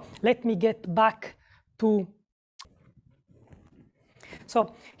 So let me get back to.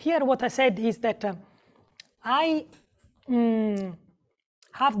 So here what I said is that I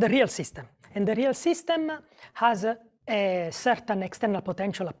have the real system, and the real system has a certain external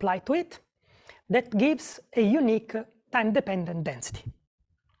potential applied to it that gives a unique time-dependent density.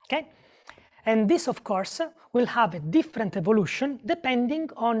 Okay, and this, of course, will have a different evolution depending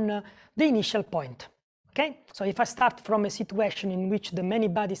on the initial point. Okay, so if I start from a situation in which the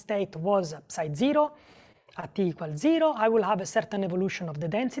many-body state was psi 0 at t equals 0, I will have a certain evolution of the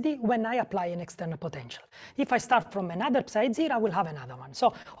density when I apply an external potential. If I start from another psi 0, I will have another one.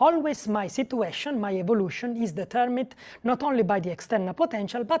 So always my situation, my evolution is determined not only by the external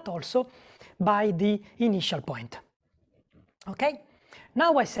potential, but also by the initial point. Okay,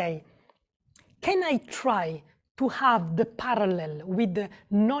 now I say, can I try to have the parallel with the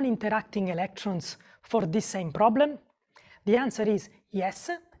non-interacting electrons for this same problem? The answer is yes,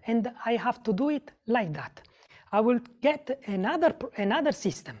 and I have to do it like that. I will get another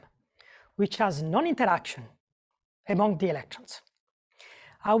system which has non-interaction among the electrons.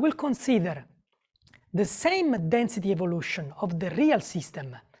 I will consider the same density evolution of the real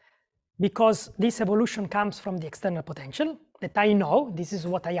system, because this evolution comes from the external potential that I know. This is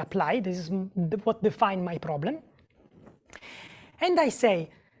what I apply. This is what defines my problem. And I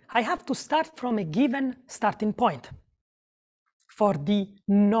say, I have to start from a given starting point for the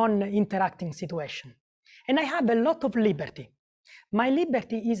non-interacting situation. And I have a lot of liberty. My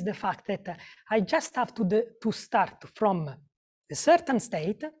liberty is the fact that I just have to start from a certain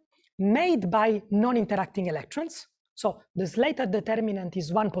state made by non-interacting electrons. So the Slater determinant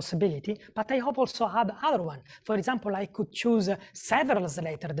is one possibility, but I have also had other one. For example, I could choose several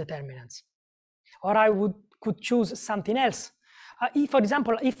Slater determinants, or I could choose something else. For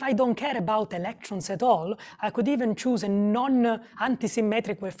example, if I don't care about electrons at all, I could even choose a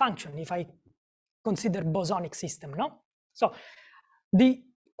non-antisymmetric wave function if I consider bosonic system, no? So the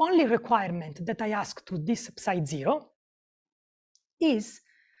only requirement that I ask to this psi 0 is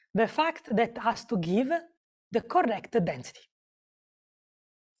the fact that has to give the correct density.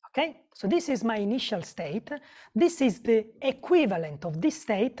 Okay, so this is my initial state. This is the equivalent of this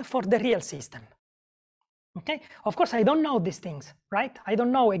state for the real system. Okay, of course, I don't know these things, right? I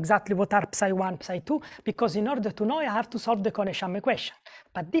don't know exactly what are psi 1, psi 2, because in order to know, I have to solve the Kone-Shame equation.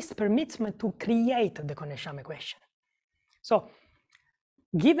 But this permits me to create the Kone-Shame equation. So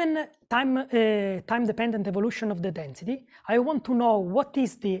given time-dependent evolution of the density, I want to know what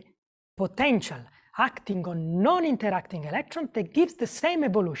is the potential acting on non-interacting electron that gives the same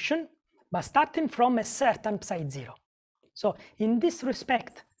evolution, but starting from a certain psi 0. So in this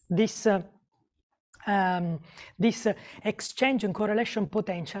respect, this exchange and correlation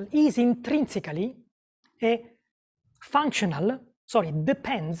potential is intrinsically a functional,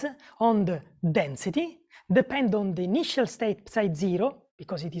 depends on the density, depends on the initial state psi 0,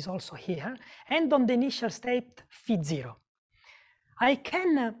 because it is also here, and on the initial state phi 0. I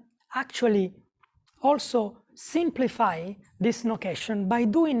can actually also simplify this notation by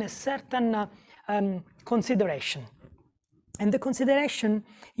doing a certain consideration. And the consideration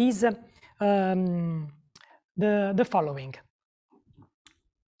is the following.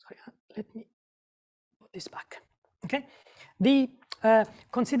 Sorry, let me put this back. Okay, the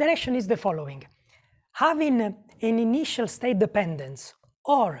consideration is the following. Having an initial state dependence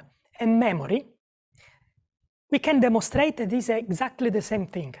or a memory, we can demonstrate that this is exactly the same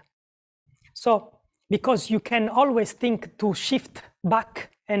thing. So, because you can always think to shift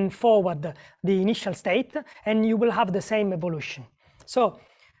back and forward the initial state, and you will have the same evolution. So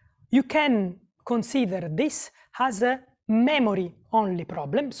you can consider this as a memory only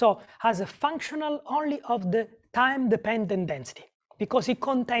problem, so as a functional only of the time-dependent density, because it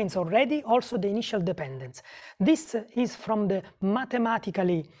contains already also the initial dependence. This is from the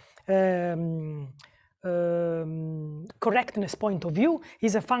mathematically correctness point of view,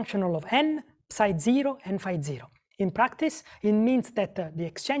 is a functional of n, psi 0 and phi 0. In practice, it means that the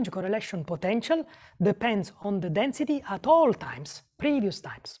exchange correlation potential depends on the density at all times, previous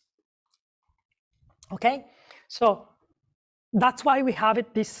times. Okay, so that's why we have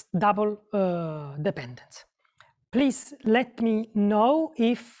this double dependence. please let me know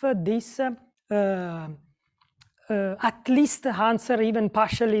if this at least answer even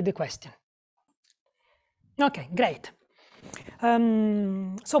partially the question. Okay, great.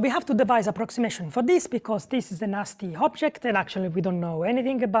 So we have to devise approximation for this because this is a nasty object and actually we don't know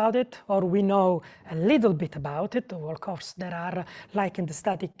anything about it, or we know a little bit about it. Of course, there are, like in the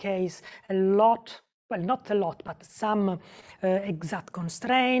static case, a lot, well, not a lot, but some exact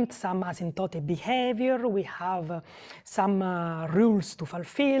constraints, some asymptotic behavior. We have some rules to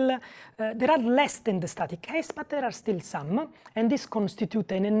fulfill. There are less than the static case, but there are still some. And this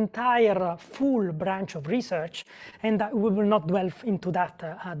constitutes an entire full branch of research, and we will not delve into that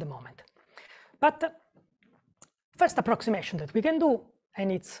at the moment. But first approximation that we can do,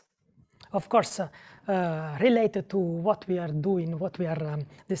 and it's of course related to what we are doing, what we are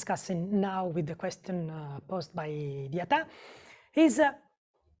discussing now with the question posed by Diata, is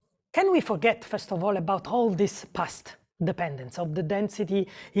can we forget first of all about all this past dependence of the density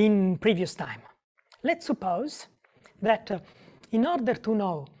in previous time? Let's suppose that in order to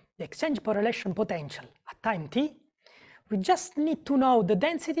know the exchange correlation potential at time t, we just need to know the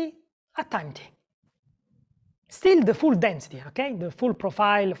density at time t. Still the full density, okay, the full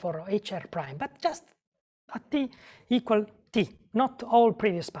profile for HR prime, but just at t equal t, not all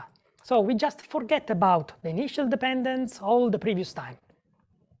previous path. So we just forget about the initial dependence, all the previous time.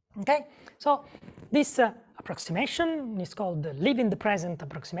 Okay, so this approximation is called the live in the present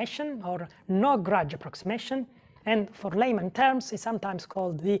approximation or no grudge approximation, and for layman terms is sometimes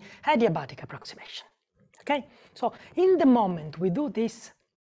called the adiabatic approximation. Okay, so in the moment we do this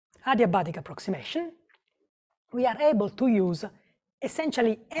adiabatic approximation, we are able to use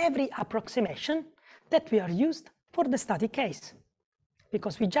essentially every approximation that we are used for the static case,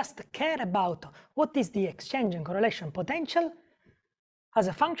 because we just care about what is the exchange and correlation potential as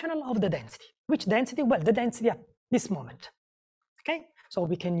a function of the density. Which density? Well, the density at this moment. Okay, so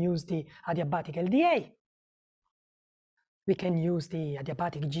we can use the adiabatic LDA, we can use the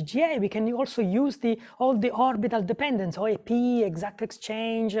adiabatic GGA, we can also use all the orbital dependence, OAP, exact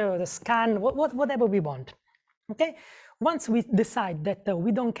exchange, the scan, whatever we want. Okay, once we decide that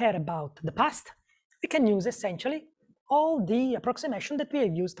we don't care about the past, we can use essentially all the approximation that we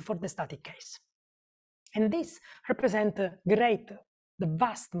have used for the static case. And this represents the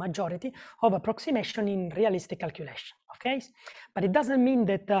vast majority of approximation in realistic calculation, okay? But it doesn't mean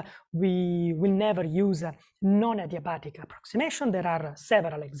that we will never use a non-adiabatic approximation. There are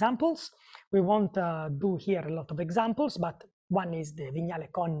several examples. We won't do here a lot of examples, but one is the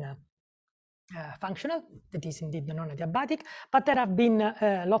Vignale-Connes functional, that is indeed the non-adiabatic, but there have been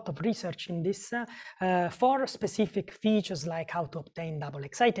a lot of research in this for specific features like how to obtain double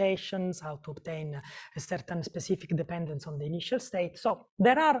excitations, how to obtain a certain specific dependence on the initial state. So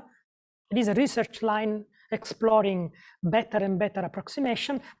it is a research line exploring better and better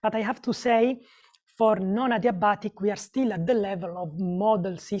approximation, but I have to say for non-adiabatic, we are still at the level of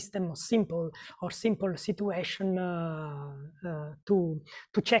model system or simple situation to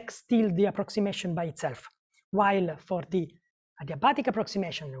check still the approximation by itself. While for the adiabatic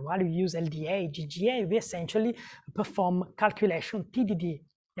approximation, while we use LDA, GGA, we essentially perform calculation,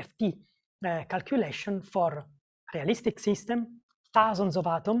 TDD-FT calculation for realistic system, thousands of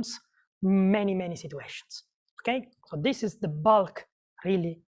atoms, many situations. Okay, so this is the bulk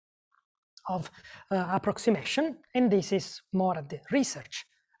really of approximation, and this is more at the research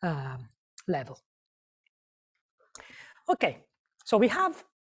level. Okay, so we have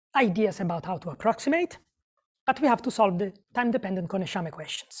ideas about how to approximate, but we have to solve the time-dependent Konesh-Hamme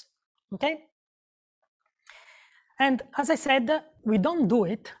questions. Okay, and as I said, we don't do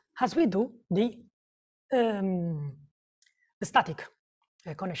it as we do the static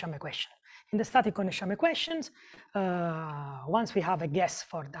Konesh-Hamme question. In the static Konesh-Hamme questions, once we have a guess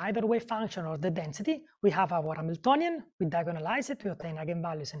for the either wave function or the density, we have our Hamiltonian, we diagonalize it, we obtain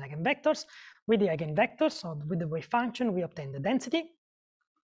eigenvalues and eigenvectors. With the eigenvectors, so with the wave function, we obtain the density.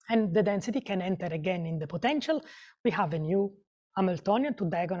 And the density can enter again in the potential. We have a new Hamiltonian to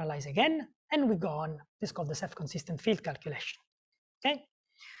diagonalize again, and we go on. This is called the self-consistent field calculation. Okay?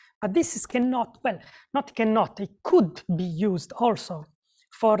 But this is cannot, well, not cannot, it could be used also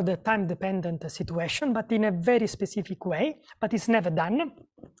for the time-dependent situation, but in a very specific way, but it's never done.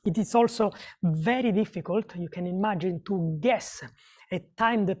 It is also very difficult, you can imagine, to guess a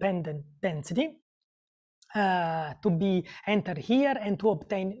time-dependent density to be entered here and to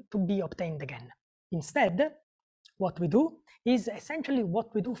be obtained again. Instead, what we do is essentially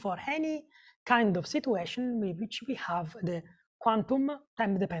what we do for any kind of situation with which we have the quantum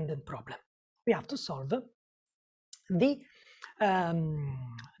time-dependent problem. We have to solve the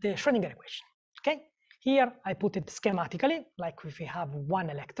Schrödinger equation. Okay, Here I put it schematically, like if we have one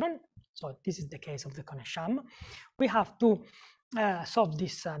electron. So this is the case of the Cone-Sham. We have to solve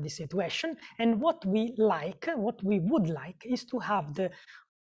this situation, and what we would like is to have the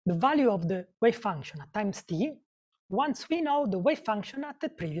value of the wave function at times t once we know the wave function at the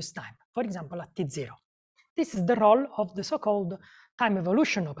previous time, for example at t0. This is the role of the so-called time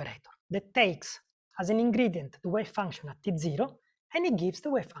evolution operator that takes as an ingredient the wave function at t0 and it gives the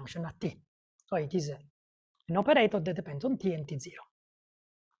wave function at t. So it is an operator that depends on t and t0.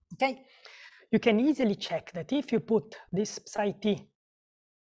 Okay, you can easily check that if you put this psi t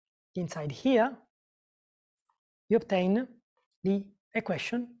inside here, you obtain the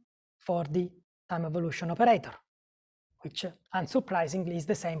equation for the time evolution operator, which unsurprisingly is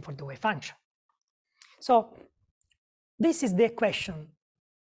the same for the wave function. So this is the equation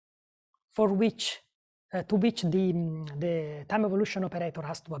for which to which the time evolution operator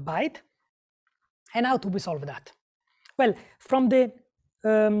has to abide. And how do we solve that? Well, from the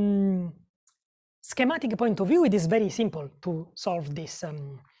schematic point of view, it is very simple to solve this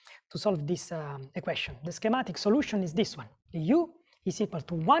equation. The schematic solution is this one. The u is equal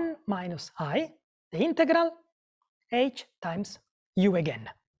to 1 minus I, the integral h times u again,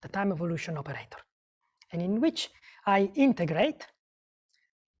 the time evolution operator, and in which I integrate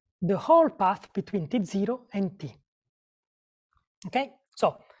the whole path between t0 and t. Okay,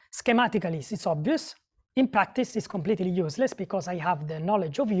 so schematically it's obvious. In practice, it's completely useless because I have the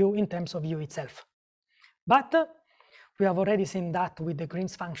knowledge of u in terms of u itself. But we have already seen that with the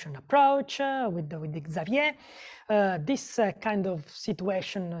Green's function approach, with the Xavier. This kind of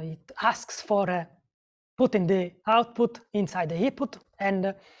situation, it asks for putting the output inside the input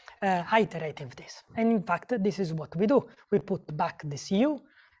and iterating this. And in fact, this is what we do. We put back this u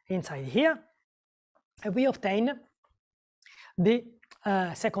inside here, and we obtain the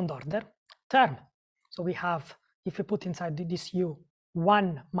second order term. So we have, if we put inside this u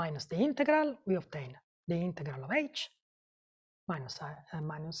 1 minus the integral, we obtain the integral of h minus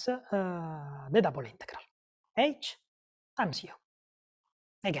the double integral, h times u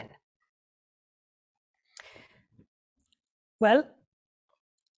again. Well,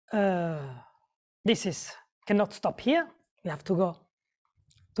 this cannot stop here. We have to go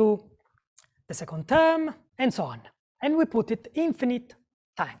to the second term and so on. And we put it infinite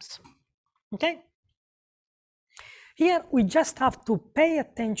times. Okay? Here we just have to pay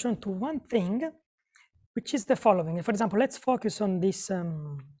attention to one thing, which is the following. For example, let's focus on this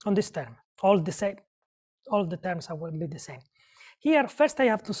term. All the terms will be the same. Here, first I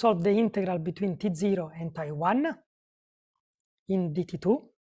have to solve the integral between t0 and t1 in dt2.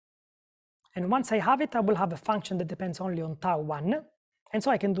 And once I have it, I will have a function that depends only on tau1. And so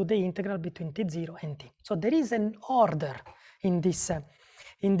I can do the integral between t0 and t. So there is an order in this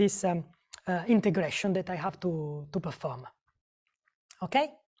integration that I have to perform.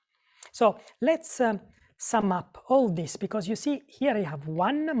 Okay? So let's sum up all this, because you see here I have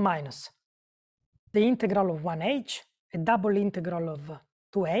 1 minus the integral of 1h, a double integral of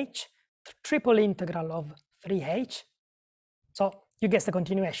 2h, triple integral of 3h. So you guess the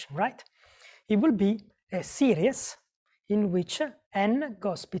continuation, right? It will be a series in which n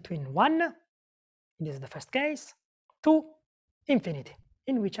goes between 1, this is the first case, to infinity,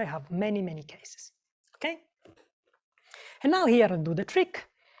 in which I have many, many cases. Okay? And now here I'll do the trick.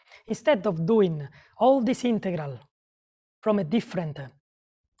 Instead of doing all this integral from a different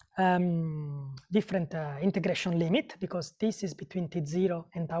integration limit, because this is between t0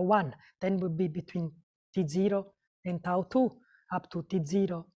 and tau1, then would be between t0 and tau2 up to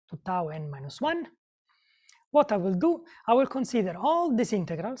t0 to tau n minus 1. What I will do, I will consider all these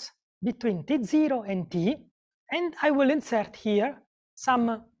integrals between t0 and t, and I will insert here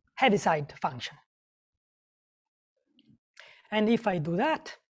some Heaviside function. And if I do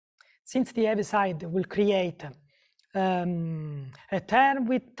that, since the Heaviside will create a term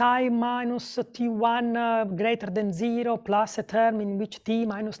with t minus t1 greater than 0 plus a term in which t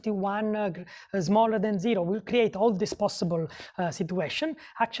minus t1 smaller than 0, will create all this possible situation.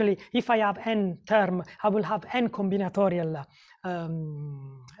 Actually, if I have n term, I will have n combinatorial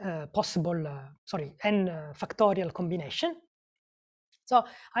n factorial combination. So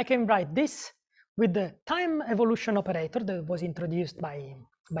I can write this with the time evolution operator that was introduced by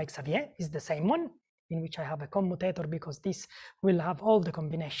Xavier, is the same one, in which I have a commutator because this will have all the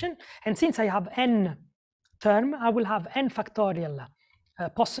combination. And since I have n term, I will have n factorial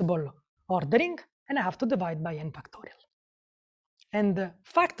possible ordering, and I have to divide by n factorial. And the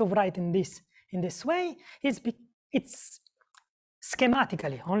fact of writing this in this way is it's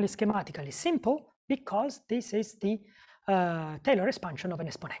only schematically simple, because this is the Taylor expansion of an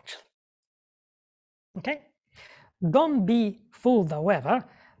exponential. Okay? Don't be fooled, however.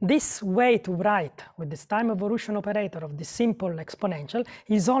 This way to write with this time evolution operator of the simple exponential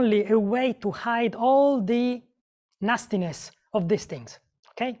is only a way to hide all the nastiness of these things.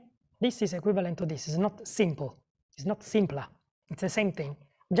 Okay? This is equivalent to this. It's not simple. It's not simpler. It's the same thing.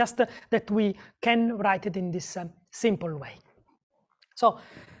 Just that we can write it in this simple way. So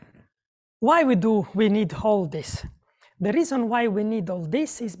why we need all this? The reason why we need all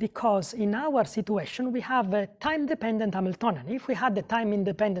this is because in our situation we have a time-dependent Hamiltonian. If we had the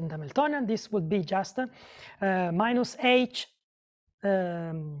time-independent Hamiltonian, this would be just minus h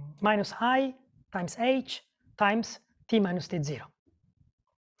minus I times h times t minus t0.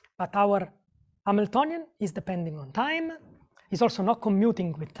 But our Hamiltonian is depending on time. It's also not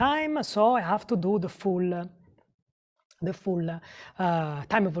commuting with time, so I have to do the full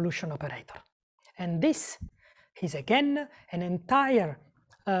time evolution operator. And this is again an entire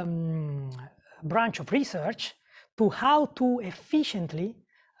branch of research to how to efficiently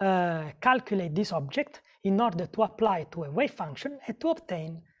calculate this object in order to apply to a wave function and to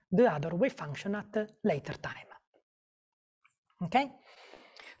obtain the other wave function at a later time. Okay?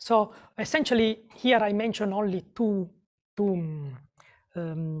 So essentially here I mention only two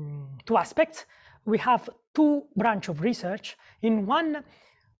aspects. We have two branches of research. In one,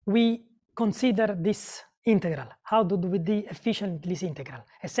 we consider this integral. How to do with the efficient this integral?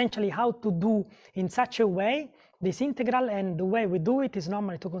 Essentially, how to do in such a way this integral, and the way we do it is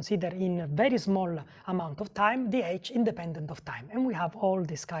normally to consider in a very small amount of time the h independent of time, and we have all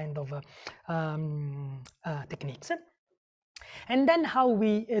this kind of techniques. And then how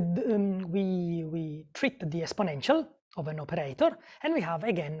we treat the exponential of an operator, and we have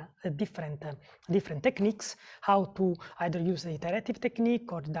again different techniques, how to either use the iterative technique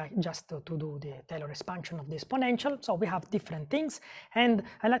or just to do the Taylor expansion of the exponential. So we have different things, and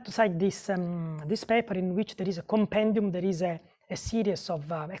I like to cite this this paper in which there is a compendium, there is a series of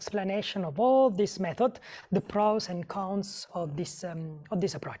explanation of all this method, the pros and cons of this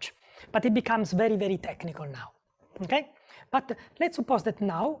approach. But it becomes very, very technical now. Okay, but let's suppose that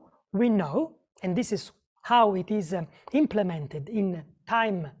now we know, and this is how it is implemented in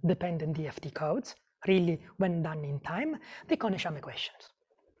time-dependent DFT codes, really when done in time, the Kohn-Sham equations.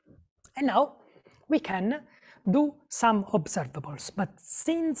 And now we can do some observables. But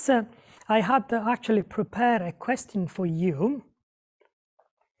since I had to actually prepare a question for you,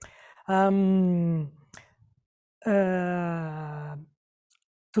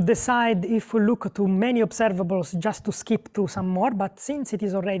 to decide if we look to many observables, just to skip to some more, but since it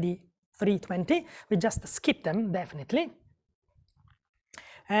is already 3:20, we just skip them definitely,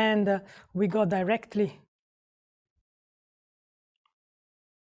 and we go directly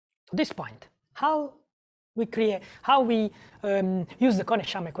to this point. How we use the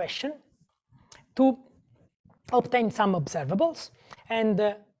Kohn-Sham equation to obtain some observables, and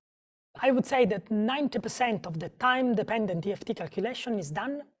I would say that 90% of the time-dependent DFT calculation is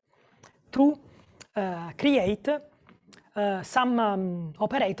done to create some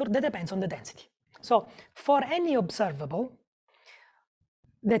operator that depends on the density. So for any observable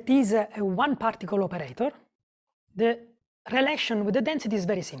that is a one-particle operator, the relation with the density is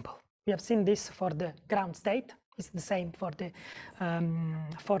very simple. We have seen this for the ground state. It's the same for the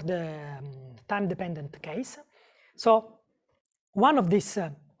time-dependent case. So one of these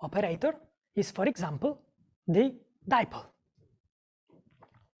operator is, for example, the dipole.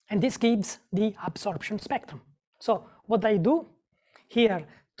 And this gives the absorption spectrum. So what I do here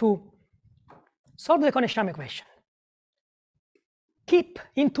to solve the Kohn-Sham equation, keep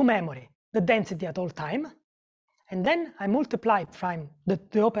into memory the density at all time, and then I multiply prime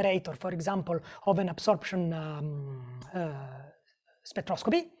the operator, for example, of an absorption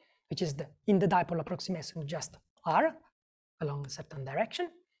spectroscopy, which is in the dipole approximation just R along a certain direction,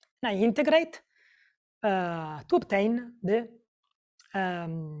 and I integrate to obtain the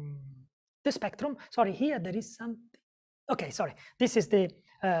spectrum. Sorry, here there is something. Okay, sorry. This is the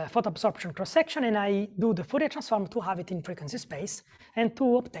photoabsorption cross-section, and I do the Fourier transform to have it in frequency space and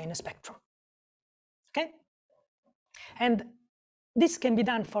to obtain a spectrum. Okay? And this can be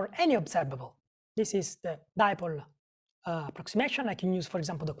done for any observable. This is the dipole approximation. I can use, for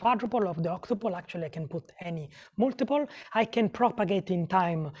example, the quadrupole or the octupole. Actually, I can put any multiple. I can propagate in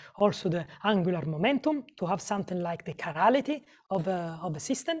time also the angular momentum to have something like the chirality of a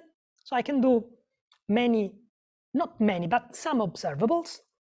system. So I can do many, not many, but some observables.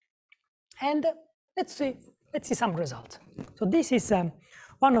 And let's see some results. So this is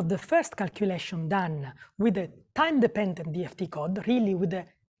one of the first calculations done with a time-dependent DFT code, really with a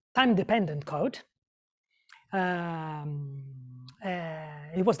time-dependent code.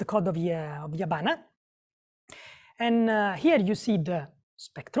 It was the code of Yabana, And here you see the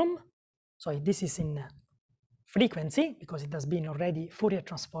spectrum. So this is in frequency, because it has been already Fourier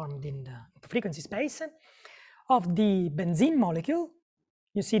transformed in the frequency space of the benzene molecule.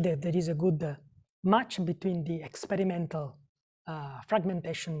 You see that there is a good match between the experimental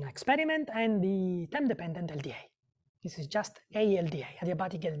fragmentation experiment and the time-dependent LDA. This is just ALDA,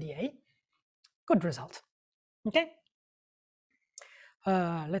 adiabatic LDA. Good result. Okay.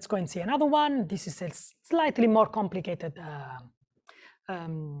 Let's go and see another one. This is a slightly more complicated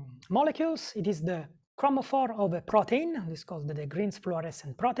molecules. It is the chromophore of a protein. This is called the Green's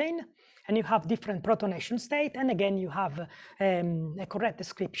fluorescent protein. And you have different protonation state. And again, you have a correct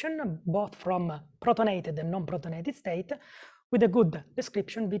description, both from protonated and non-protonated state, with a good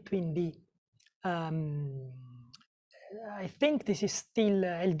description between the, I think this is still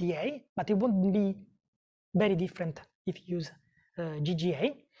LDA, but it wouldn't be very different if you use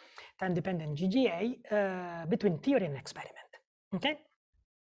GGA, time-dependent GGA, between theory and experiment. Okay.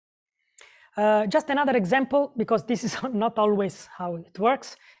 Just another example, because this is not always how it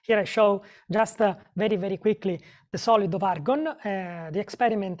works. Here I show just very, very quickly the solid of argon. The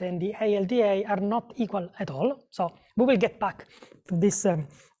experiment and the ALDA are not equal at all. So we will get back to this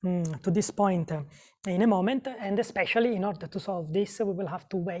point in a moment. And especially in order to solve this, we will have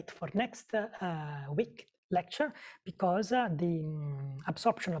to wait for next week lecture, because the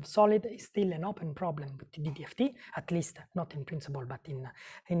absorption of solid is still an open problem with the DFT, at least not in principle, but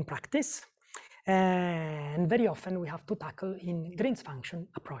in practice. And very often we have to tackle in Green's function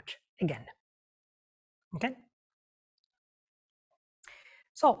approach again. Okay.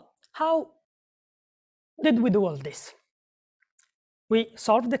 So how did we do all this? We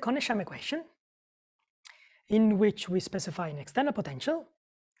solved the Kohn-Sham equation, in which we specify an external potential,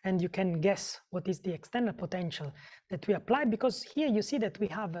 and you can guess what is the external potential that we apply, because here you see that we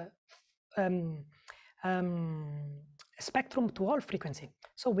have a spectrum to all frequency.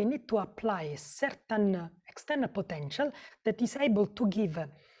 So we need to apply a certain external potential that is able to give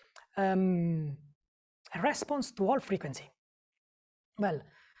a response to all frequency. Well,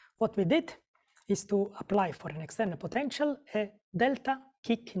 what we did is to apply for an external potential a delta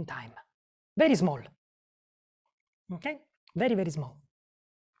kick in time, very small. Okay, very, very small.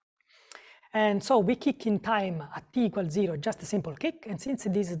 And so we kick in time at t equals 0, just a simple kick. And since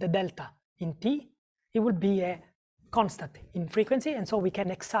this is the delta in t, it will be a constant in frequency. And so we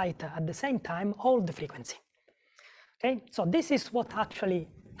can excite at the same time all the frequency. Okay, so this is what actually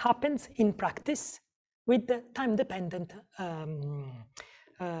happens in practice with the time-dependent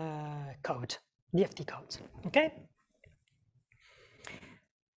code, DFT codes. Okay.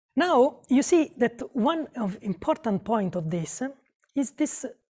 Now you see that one of important point of this is this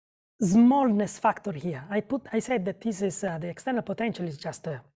smallness factor here. I said that this is the external potential is just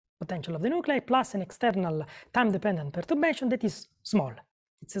the potential of the nuclei plus an external time-dependent perturbation that is small.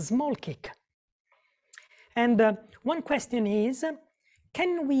 It's a small kick. And one question is,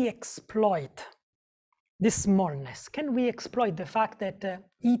 can we exploit this smallness? Can we exploit the fact that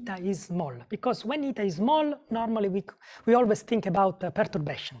eta is small? Because when eta is small, normally we always think about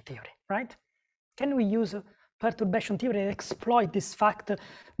perturbation theory, right? Can we use perturbation theory and exploit this fact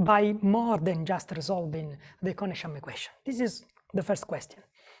by more than just resolving the Kohn-Sham equation? This is the first question.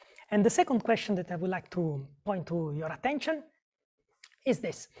 And the second question that I would like to point to your attention is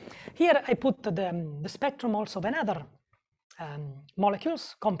this. Here I put the spectrum also of another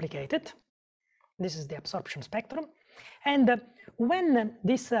molecules, complicated. This is the absorption spectrum. And when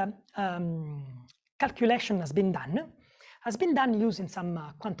this calculation has been done using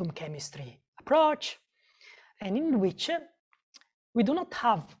some quantum chemistry approach, and in which we do not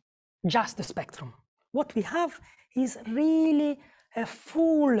have just the spectrum. What we have is really a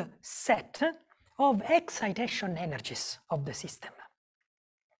full set of excitation energies of the system.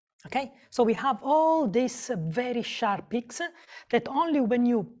 Okay, so we have all these very sharp peaks that only when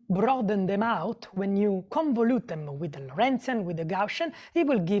you broaden them out, when you convolute them with the Lorentzian, with the Gaussian, it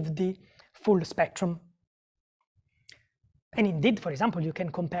will give the full spectrum. And indeed, for example, you can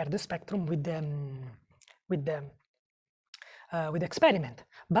compare the spectrum with the experiment,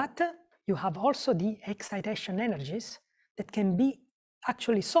 but you have also the excitation energies that can be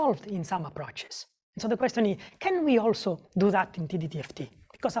actually solved in some approaches. And so the question is, can we also do that in TD-DFT?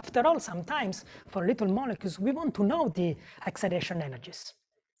 Because after all, sometimes for little molecules, we want to know the excitation energies.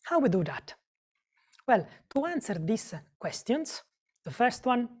 How we do that? Well, to answer these questions, the first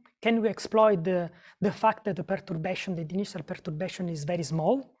one, can we exploit the fact that the perturbation, the initial perturbation is very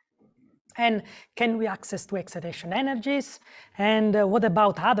small? And can we access to excitation energies? And what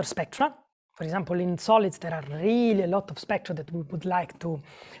about other spectra? For example, in solids, there are really a lot of spectra that we would like to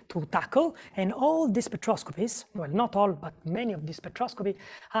tackle. And all these spectroscopies, well, not all, but many of these spectroscopy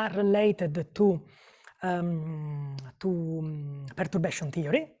are related to perturbation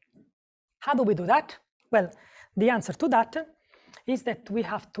theory. How do we do that? Well, the answer to that is that we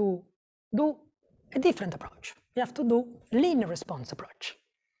have to do a different approach. We have to do linear response approach.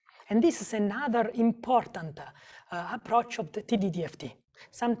 And this is another important approach of the TDDFT.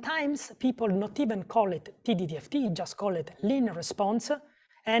 Sometimes people not even call it TDDFT, just call it linear response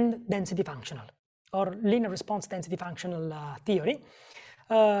and density functional, or linear response density functional theory.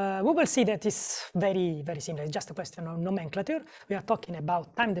 We will see that it's very, very similar. It's just a question of nomenclature. We are talking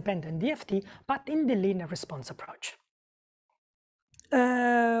about time-dependent DFT, but in the linear response approach.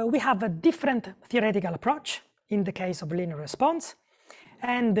 We have a different theoretical approach in the case of linear response.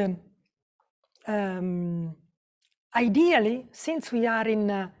 And ideally, since we are in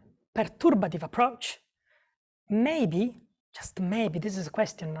a perturbative approach, maybe, just maybe, this is a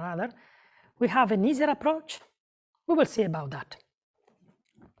question rather, we have an easier approach. We will see about that.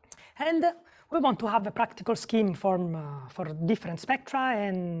 And we want to have a practical scheme for different spectra,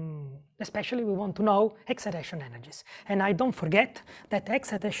 and especially we want to know excitation energies. And I don't forget that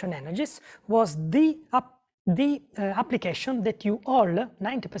excitation energies was the application that you all,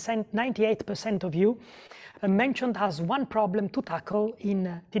 90%, 98% of you, mentioned as one problem to tackle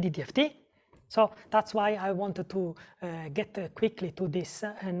in TDDFT. So that's why I wanted to get quickly to this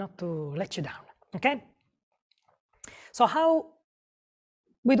and not to let you down, okay? So how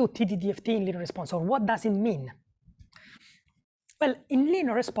we do TDDFT in linear response, or what does it mean? Well, in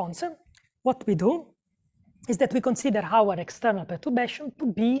linear response, what we do is that we consider our external perturbation to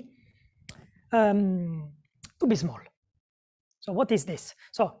be small. So what is this?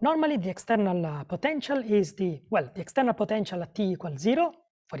 So normally the external potential is the external potential at t equals 0,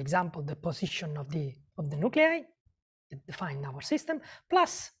 for example, the position of the nuclei that define our system,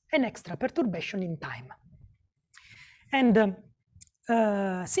 plus an extra perturbation in time. And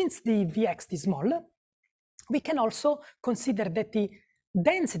since the Vx is small, we can also consider that the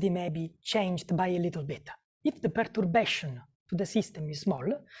density may be changed by a little bit. If the perturbation to the system is small,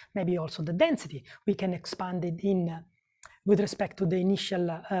 maybe also the density, we can expand it with respect to the initial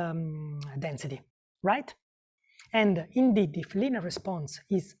density, right? And indeed, if linear response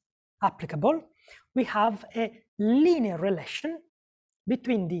is applicable, we have a linear relation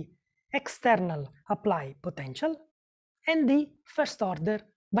between the external applied potential and the first order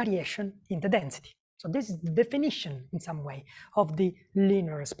variation in the density. So this is the definition in some way of the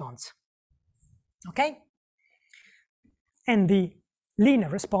linear response, okay? And the linear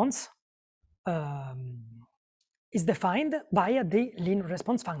response is defined via the linear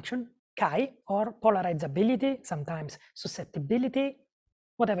response function chi, or polarizability, sometimes susceptibility,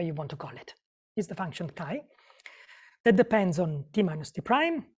 whatever you want to call it, is the function chi that depends on t minus t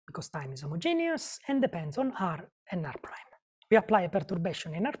prime, because time is homogeneous, and depends on r and r prime. We apply a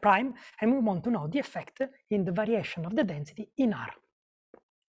perturbation in r prime, and we want to know the effect in the variation of the density in r.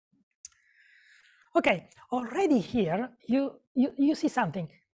 Okay, already here you see something.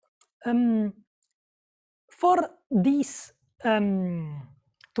 For this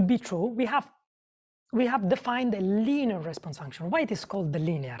to be true, we have defined a linear response function. Why it is called the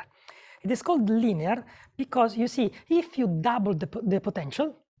linear? It is called linear because you see, if you double the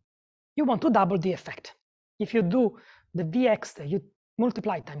potential, you want to double the effect. If you do the Vx, you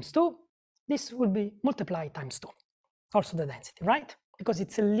multiply times 2, this will be multiplied times 2, also the density, right? Because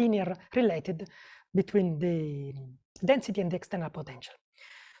it's a linear related between the density and the external potential.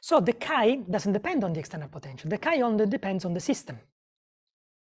 So the chi doesn't depend on the external potential. The chi only depends on the system.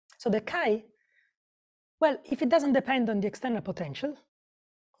 So the chi, well, if it doesn't depend on the external potential,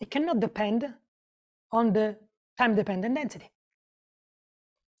 it cannot depend on the time-dependent density.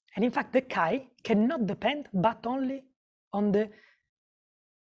 And in fact, the chi cannot depend but only on the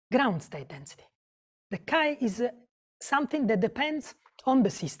ground state density. The chi is something that depends on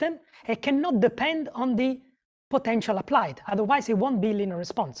the system and cannot depend on the potential applied. Otherwise, it won't be linear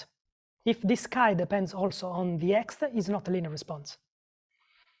response. If this chi depends also on Vx, it's not a linear response.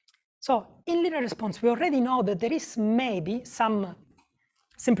 So in linear response, we already know that there is maybe some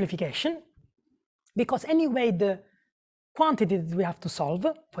simplification, because anyway, the quantity that we have to solve,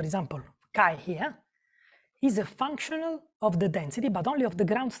 for example, chi here, is a functional of the density, but only of the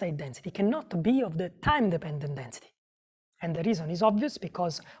ground state density, cannot be of the time-dependent density. And the reason is obvious,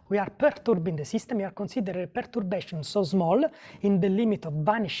 because we are perturbing the system. We are considering perturbation so small in the limit of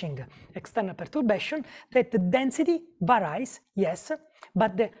vanishing external perturbation that the density varies, yes,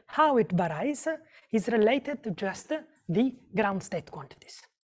 but how it varies is related to just the ground state quantities.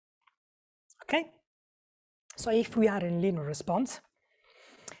 okay? So if we are in linear response,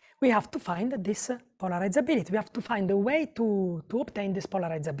 we have to find this polarizability. We have to find a way to obtain this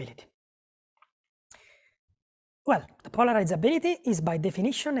polarizability. Well, the polarizability is by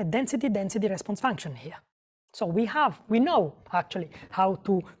definition a density-density response function here. So we know actually how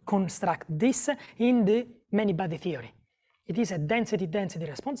to construct this in the many-body theory. It is a density-density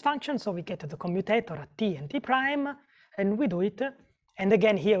response function, so we get the commutator at t and t prime, and we do it. And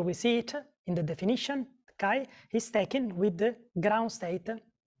again, here we see it in the definition. Chi is taken with the ground state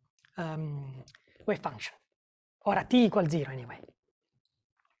wave function, or at t equals 0 anyway.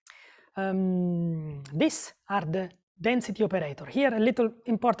 These are the density operator. Here, a little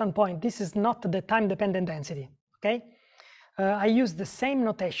important point. This is not the time-dependent density, okay? I use the same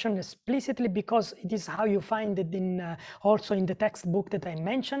notation explicitly because it is how you find it in also in the textbook that I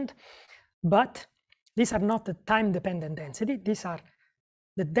mentioned. But these are not the time-dependent density. These are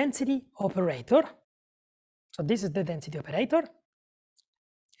the density operator. So this is the density operator.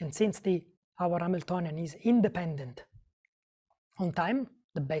 And since our Hamiltonian is independent on time,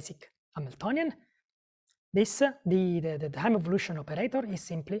 the basic Hamiltonian, this the time evolution operator is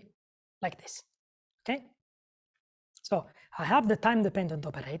simply like this, okay? So I have the time-dependent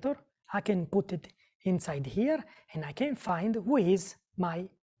operator. I can put it inside here, and I can find who is my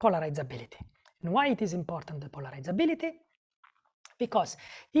polarizability. And why it is important, the polarizability? Because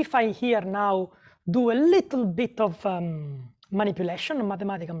if I here now do a little bit of manipulation,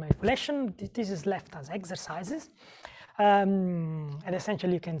 mathematical manipulation, this is left as exercises, and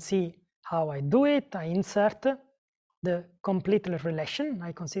essentially you can see how I do it. I insert the complete relation.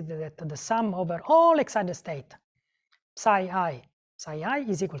 I consider that the sum over all excited state psi I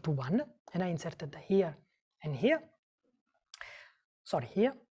is equal to 1, and I inserted here and here. Sorry,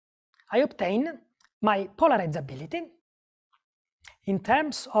 here. I obtain my polarizability in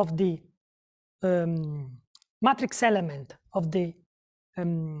terms of the matrix element of the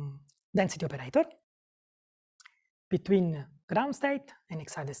density operator between ground state and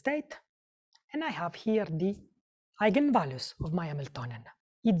excited state, and I have here the eigenvalues of my Hamiltonian.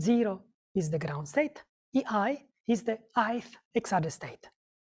 E0 is the ground state, EI is the ith excited state,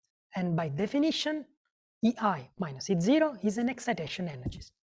 and by definition EI minus E0 is an excitation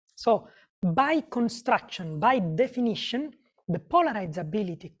energies. So by construction, by definition, the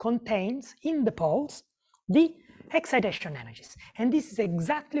polarizability contains in the poles the excitation energies, and this is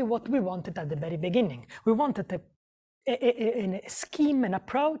exactly what we wanted at the very beginning. We wanted a scheme, an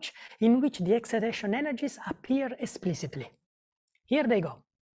approach in which the excitation energies appear explicitly. Here they go.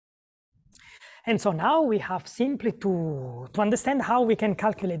 And so now we have simply to understand how we can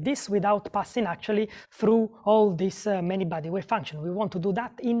calculate this without passing actually through all this many-body wave function. We want to do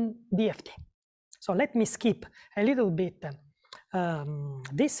that in DFT. So let me skip a little bit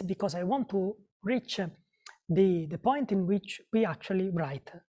this, because I want to reach the point in which we actually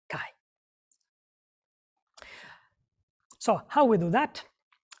write chi. So how we do that?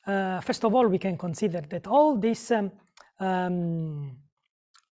 First of all, we can consider that all this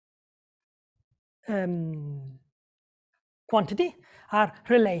quantity are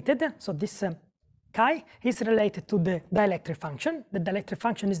related. So this chi is related to the dielectric function. The dielectric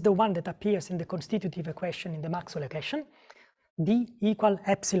function is the one that appears in the constitutive equation in the Maxwell equation. D equal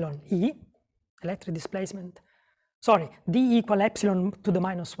epsilon E, electric displacement. Sorry, D equal epsilon to the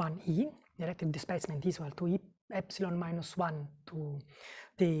minus 1 E. The electric displacement is equal to E epsilon minus 1 to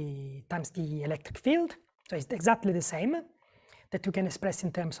the times the electric field. So it's exactly the same that you can express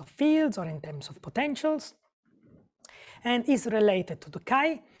in terms of fields or in terms of potentials, and is related to the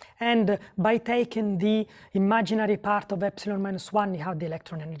chi. And by taking the imaginary part of epsilon minus 1, you have the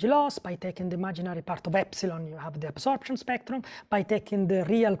electron energy loss. By taking the imaginary part of epsilon, you have the absorption spectrum. By taking the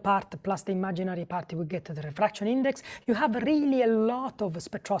real part plus the imaginary part, you will get the refraction index. You have really a lot of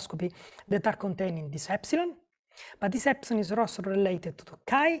spectroscopy that are contained in this epsilon. But this epsilon is also related to the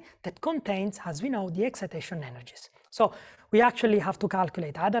chi that contains, as we know, the excitation energies. So we actually have to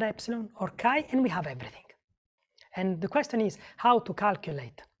calculate either epsilon or chi, and we have everything. And the question is how to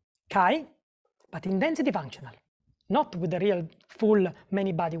calculate chi, but in density functional, not with the real full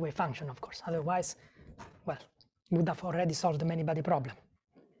many-body wave function, of course. Otherwise, well, we would have already solved the many-body problem.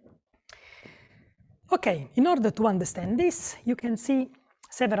 Okay, in order to understand this, you can see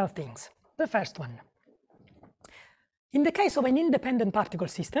several things. The first one, in the case of an independent particle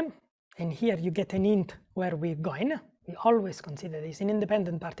system, and here you get an hint where we're going, we always consider this an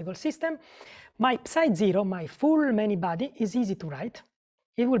independent particle system, my psi 0, my full many-body, is easy to write.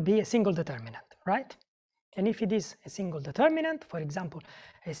 It will be a single determinant, right? And if it is a single determinant, for example,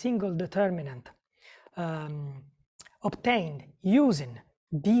 a single determinant obtained using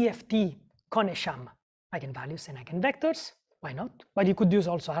DFT Kohn-Sham eigenvalues and eigenvectors. Why not? But you could use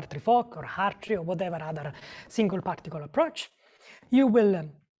also Hartree-Fock or Hartree or whatever other single particle approach. You will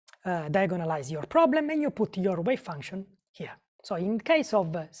diagonalize your problem and you put your wave function here. So in case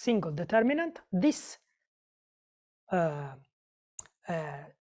of single determinant, this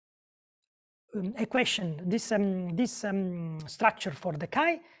equation, this structure for the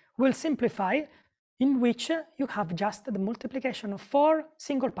chi will simplify, in which you have just the multiplication of 4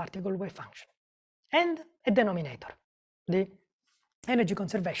 single particle wave function and a denominator, the energy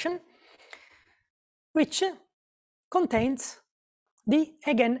conservation, which contains the,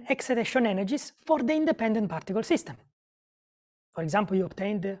 again, excitation energies for the independent particle system. For example, you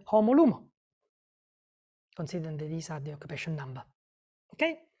obtain the HOMO-LUMO, considering that these are the occupation number.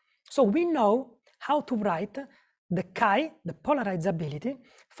 Okay, so we know how to write the chi, the polarizability,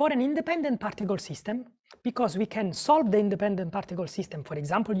 for an independent particle system, because we can solve the independent particle system, for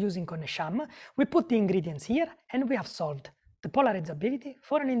example, using Kohn-Sham. We put the ingredients here and we have solved the polarizability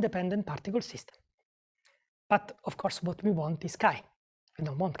for an independent particle system. But of course, what we want is chi. We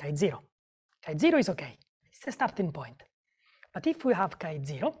don't want chi 0. Chi 0 is okay, it's the starting point. But if we have chi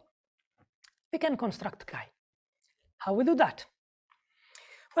 0, we can construct chi. How we do that?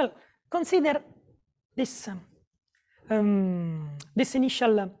 Well, consider this, this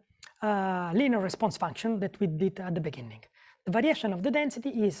initial linear response function that we did at the beginning. The variation of the density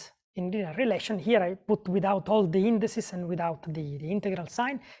is in linear relation. Here I put without all the indices and without the integral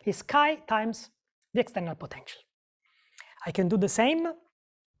sign, is chi times the external potential. I can do the same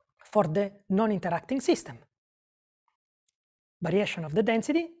for the non-interacting system. Variation of the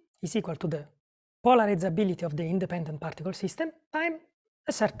density is equal to the polarizability of the independent particle system times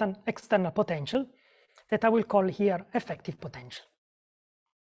a certain external potential that I will call here effective potential.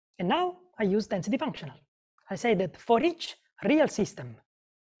 And now I use density functional. I say that for each real system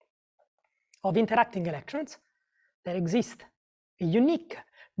of interacting electrons, there exists a unique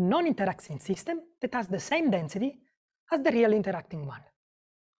non-interacting system that has the same density as the real interacting one.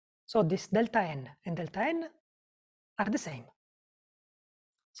 So this delta n and delta n are the same.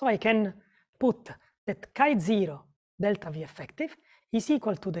 So I can put that chi 0 delta V effective is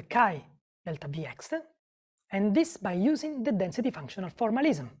equal to the chi delta Vx, and this by using the density functional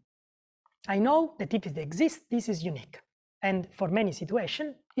formalism. I know that if it exists, this is unique, and for many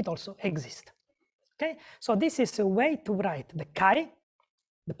situations, it also exists. Okay, so this is a way to write the chi,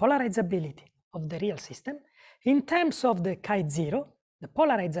 the polarizability of the real system, in terms of the chi 0, the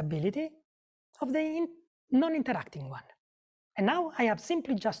polarizability of the non-interacting one. And now I have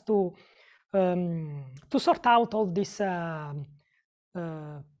simply just to sort out all this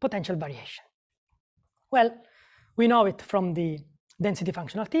potential variation. Well, we know it from the density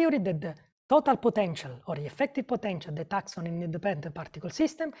functional theory that the total potential or the effective potential that acts on an independent particle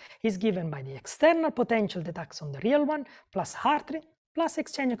system is given by the external potential that acts on the real one plus Hartree plus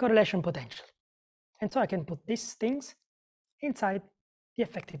exchange correlation potential. And so I can put these things inside the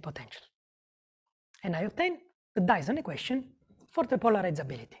effective potential. And I obtain the Dyson equation for the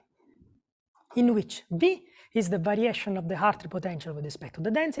polarizability, in which V is the variation of the Hartree potential with respect to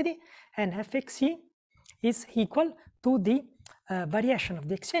the density, and Fxc is equal to the variation of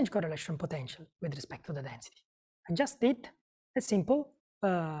the exchange correlation potential with respect to the density. I just did a simple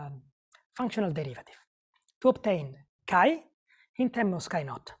functional derivative to obtain chi in terms of chi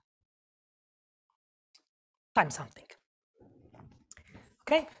naught times something.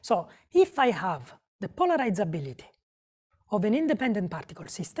 Okay, so if I have the polarizability of an independent particle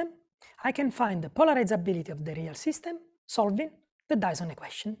system, I can find the polarizability of the real system solving the Dyson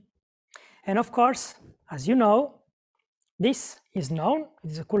equation. And of course, as you know, this is known,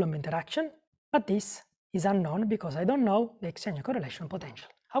 it is a Coulomb interaction, but this is unknown because I don't know the exchange correlation potential.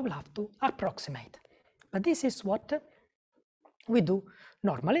 I will have to approximate. But this is what we do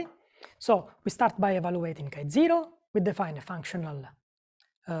normally. So we start by evaluating chi 0, we define a functional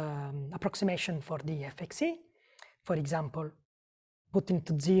approximation for the Fxc. For example, putting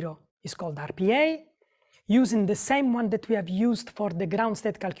to 0 is called RPA. Using the same one that we have used for the ground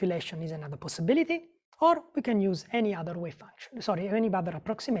state calculation is another possibility, or we can use any other wave function, sorry, any other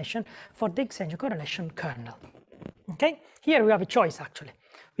approximation for the exchange correlation kernel. Okay, here we have a choice actually.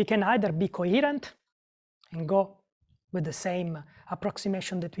 We can either be coherent and go with the same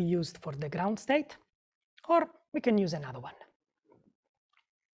approximation that we used for the ground state, or we can use another one.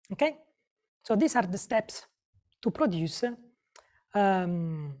 Okay, so these are the steps to produce a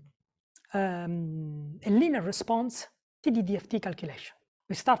linear response TD-DFT calculation.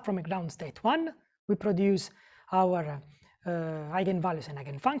 We start from a ground state 1, we produce our eigenvalues and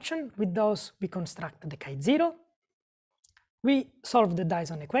eigenfunction. With those, we construct the chi 0. We solve the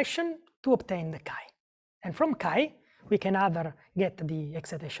Dyson equation to obtain the chi. And from chi, we can either get the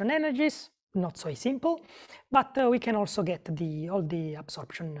excitation energies, not so simple, but we can also get all the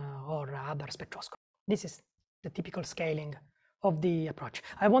absorption or other spectroscopy. This is the typical scaling of the approach.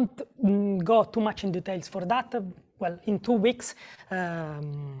 I won't go too much in details for that. Well, in 2 weeks,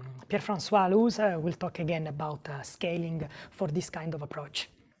 Pierre-François Luz will talk again about scaling for this kind of approach,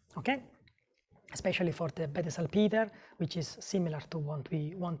 okay? Especially for the beta-salpeter, which is similar to what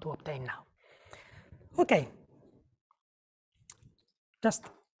we want to obtain now. Okay, just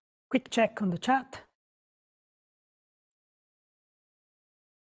quick check on the chat.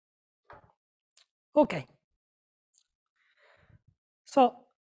 Okay. So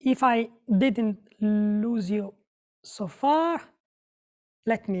if I didn't lose you so far,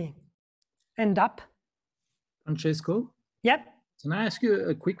 let me end up. Francesco? Yep. Can I ask you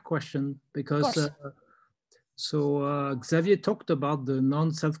a quick question? Because Xavier talked about the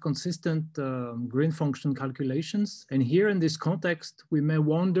non-self-consistent green function calculations. And here in this context, we may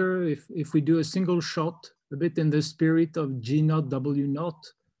wonder if we do a single shot, a bit in the spirit of G0, W0,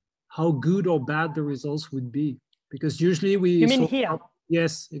 how good or bad the results would be. Because usually we... You mean here?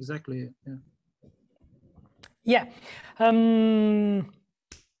 Yes, exactly. Yeah.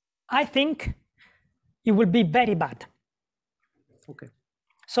 I think it will be very bad. Okay.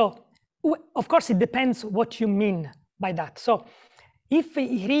 So, of course, it depends what you mean by that. So, if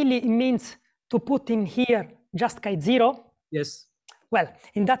it really means to put in here just chi0, yes. Well,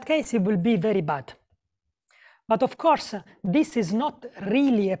 in that case, it will be very bad. But of course, this is not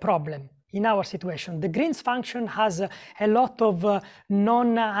really a problem in our situation. The Green's function has a lot of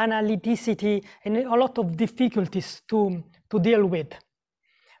non-analyticity and a lot of difficulties to deal with.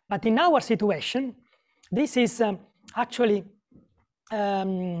 But in our situation, this is actually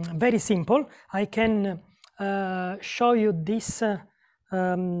very simple. I can show you this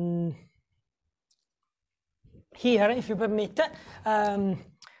here, if you permit.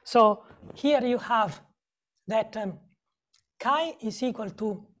 So here you have that chi is equal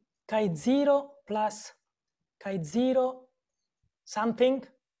to chi0 plus chi0 something.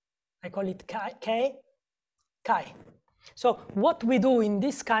 I call it chi. So what we do in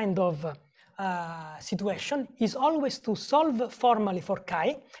this kind of situation is always to solve formally for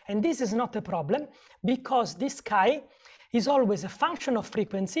chi, and this is not a problem because this chi is always a function of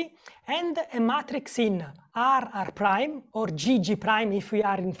frequency and a matrix in R prime or G prime if we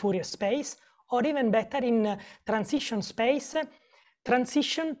are in Fourier space, or even better in transition space,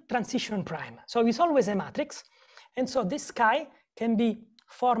 transition prime. So it's always a matrix, and so this chi can be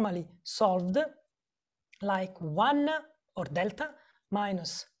formally solved like 1 or delta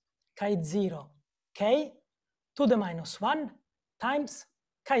minus chi0 k to the minus 1 times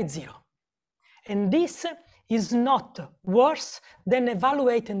chi0. And this is not worse than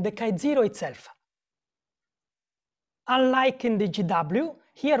evaluating the chi0 itself. Unlike in the GW,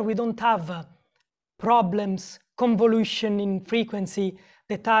 here we don't have problems, convolution in frequency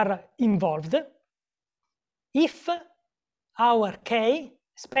that are involved. If our k,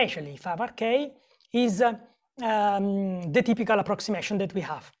 especially if our k, is the typical approximation that we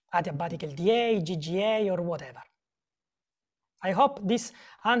have, adiabatic LDA, GGA, or whatever. I hope this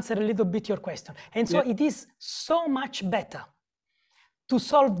answered a little bit your question. And so it is so much better to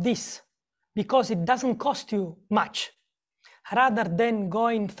solve this because it doesn't cost you much, rather than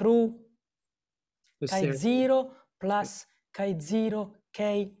going through chi0 plus chi0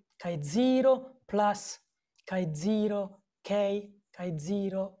 k, chi0 plus chi0 k,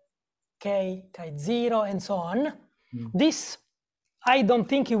 chi0 k, chi0, and so on. This, I don't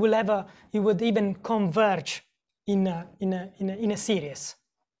think it would even converge in a series.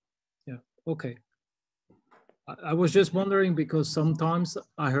 Yeah. Okay. I was just wondering because sometimes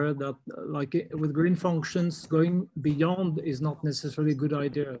I heard that, like with green functions, going beyond is not necessarily a good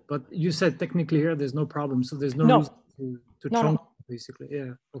idea. But you said technically here there's no problem, so there's no reason to trunk, basically.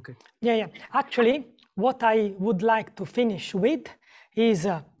 Yeah. Okay. Yeah. Actually, what I would like to finish with is,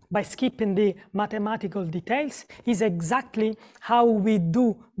 by skipping the mathematical details, is exactly how we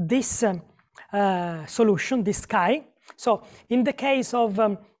do this solution, this chi. So in the case of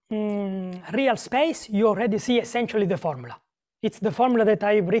real space, you already see essentially the formula. It's the formula that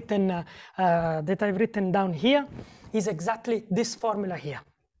I've written down here, is exactly this formula here.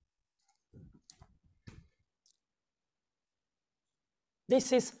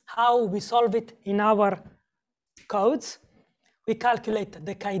 This is how we solve it in our codes. We calculate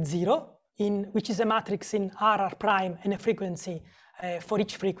the chi0, which is a matrix in R prime and a frequency for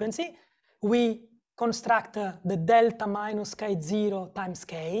each frequency. We construct the delta minus chi0 times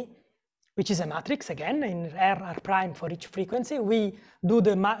k, which is a matrix again in R prime for each frequency. We do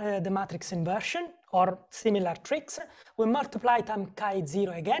the matrix inversion or similar tricks. We multiply times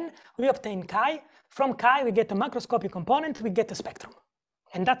chi0 again. We obtain chi. From chi, we get a macroscopic component. We get a spectrum.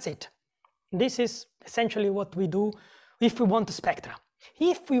 And that's it. This is essentially what we do if we want a spectra.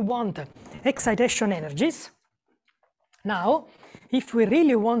 If we want excitation energies, now, if we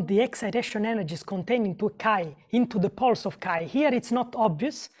really want the excitation energies contained into chi, into the poles of chi, here it's not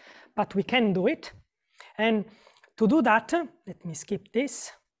obvious, but we can do it. And to do that, let me skip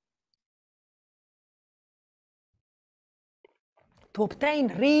this. To obtain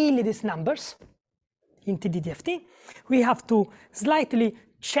really these numbers in TDDFT, we have to slightly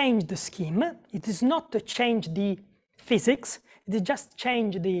change the scheme. It is not to change the physics, it is just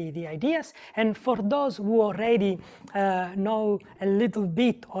change the ideas. And for those who already know a little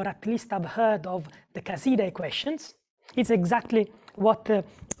bit, or at least have heard of the Casida equations, it's exactly what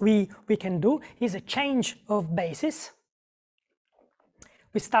we can do, is a change of basis.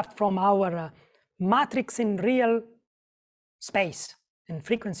 We start from our matrix in real space and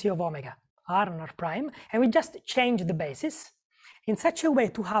frequency of omega, r and r prime, and we just change the basis in such a way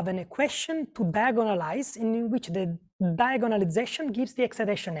to have an equation to diagonalize, in which the diagonalization gives the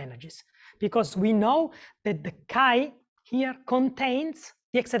excitation energies, because we know that the chi here contains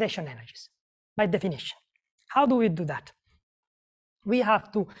the excitation energies by definition. How do we do that? We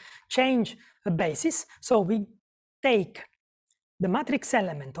have to change a basis, so we take the matrix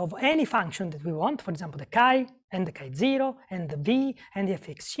element of any function that we want, for example, the chi and the chi0 and the v and the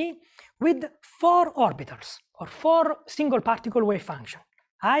fxg, with 4 orbitals or 4 single particle wave function,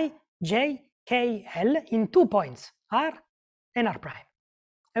 I, j, k, l, in 2 points, r and r prime.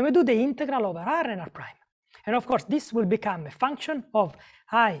 And we do the integral over r and r prime. And of course, this will become a function of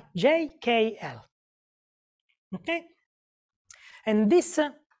I, j, k, l. Okay? And this,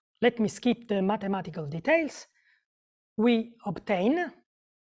 let me skip the mathematical details. We obtain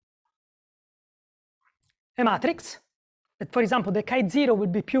a matrix that, for example, the chi0 will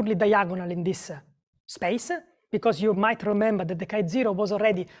be purely diagonal in this space, because you might remember that the chi0 was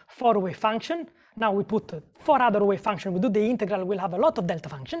already 4 wave function. Now we put 4 other wave functions. We do the integral, we'll have a lot of delta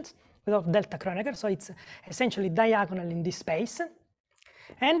functions, a lot of delta Kronecker, so it's essentially diagonal in this space.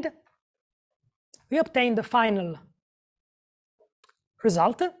 And we obtain the final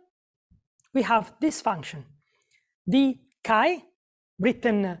result. We have this function, the chi,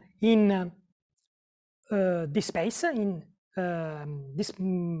 written in this space, in this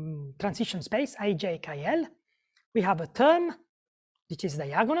transition space, ij chi l. We have a term which is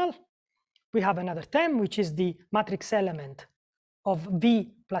diagonal. We have another term which is the matrix element of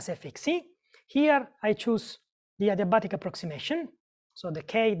v plus fxc. Here I choose the adiabatic approximation, so the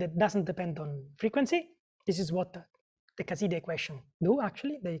k that doesn't depend on frequency. This is what the Casida equation do,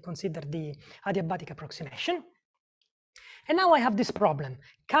 actually. They consider the adiabatic approximation. And now I have this problem.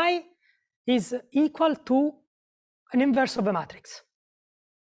 Chi is equal to an inverse of a matrix.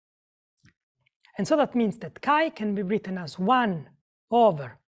 And so that means that chi can be written as 1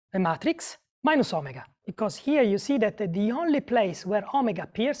 over a matrix minus omega, because here you see that the only place where omega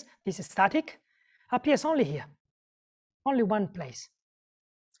appears, this is static, appears only here, only one place.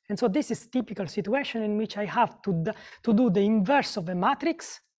 And so this is typical situation in which I have to do the inverse of a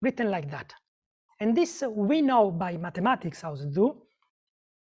matrix written like that. And this we know by mathematics how to do.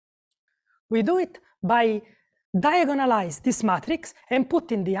 We do it by diagonalize this matrix and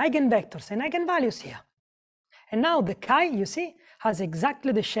put in the eigenvectors and eigenvalues here. And now the chi, you see, has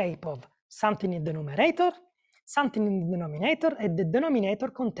exactly the shape of something in the numerator, something in the denominator, and the denominator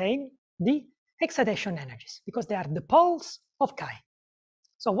contain the excitation energies, because they are the poles of chi.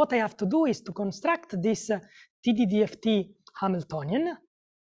 So what I have to do is to construct this TDDFT Hamiltonian,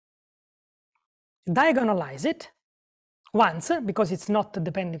 diagonalize it once, because it's not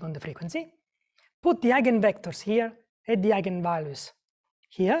depending on the frequency, put the eigenvectors here and the eigenvalues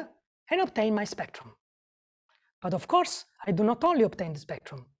here, and obtain my spectrum. But of course, I do not only obtain the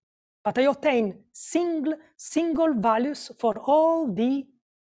spectrum, but I obtain single values for all the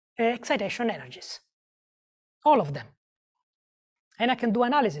excitation energies, all of them. And I can do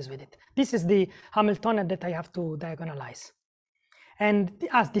analysis with it. This is the Hamiltonian that I have to diagonalize. And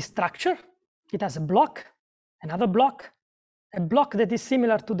it has this structure. It has a block, another block, a block that is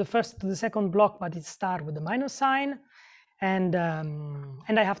similar to the first to the second block, but it's starts with the minus sign. And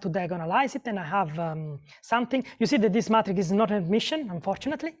I have to diagonalize it, and I have something. You see that this matrix is not an admission,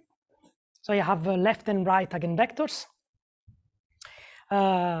 unfortunately. So you have left and right eigenvectors.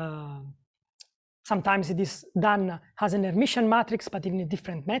 Sometimes it is done as an Hermitian matrix, but in a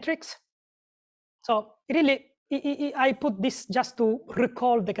different matrix. So really, I put this just to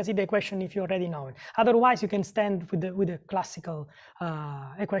recall the Casida equation if you already know it. Otherwise, you can stand with the classical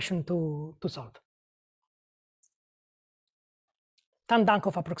equation to solve.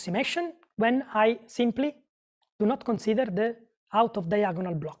 Tan-Dankov approximation when I simply do not consider the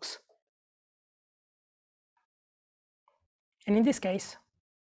out-of-diagonal blocks. And in this case,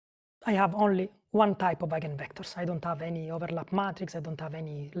 I have only one type of eigenvectors. I don't have any overlap matrix. I don't have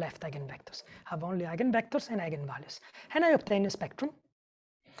any left eigenvectors. I have only eigenvectors and eigenvalues. And I obtain a spectrum.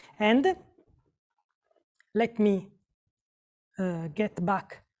 And let me get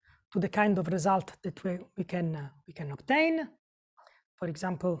back to the kind of result that we can obtain. For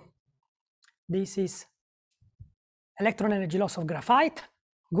example, this is electron energy loss of graphite,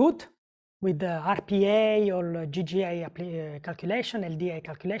 good, with the RPA or GGA calculation, LDA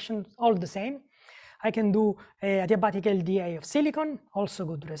calculation, all the same. I can do a adiabatic LDA of silicon, also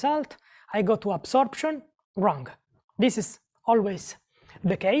good result. I go to absorption, wrong. This is always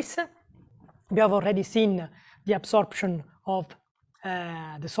the case. We have already seen the absorption of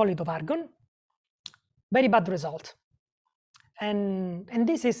the solid of argon. Very bad result. And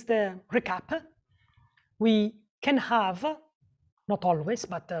this is the recap. We can have, not always,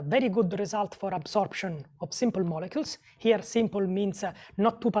 but a very good result for absorption of simple molecules. Here, simple means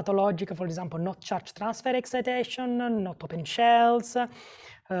not too pathological, for example, not charge transfer excitation, not open shells, not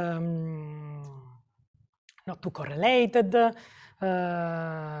too correlated,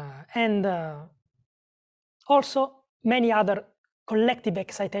 and also many other collective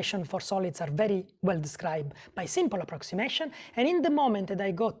excitation for solids are very well described by simple approximation. And in the moment that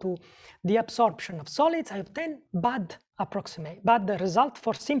I go to the absorption of solids, I obtain bad result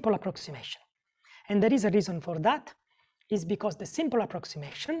for simple approximation. And there is a reason for that, is because the simple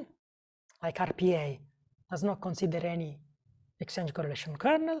approximation, like RPA, does not consider any exchange correlation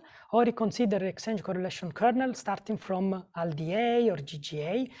kernel, or it considers exchange correlation kernel starting from LDA or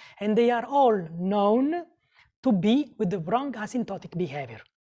GGA, and they are all known to be with the wrong asymptotic behavior.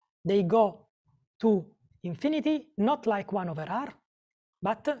 They go to infinity, not like 1 over r,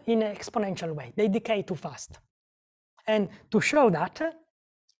 but in an exponential way. They decay too fast. And to show that,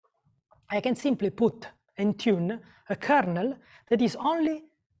 I can simply put and tune a kernel that is only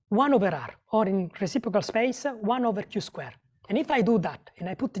 1 over r, or in reciprocal space, 1 over q squared. And if I do that, and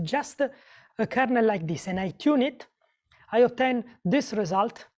I put just a kernel like this, and I tune it, I obtain this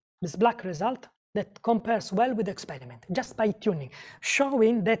result, this black result, that compares well with the experiment, just by tuning,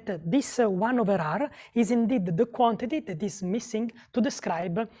 showing that this 1 over r is indeed the quantity that is missing to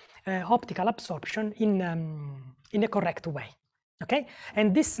describe optical absorption in a correct way. Okay,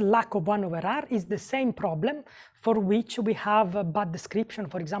 and this lack of 1 over r is the same problem for which we have a bad description,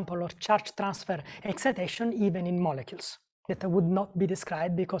 for example, or charge transfer excitation even in molecules that would not be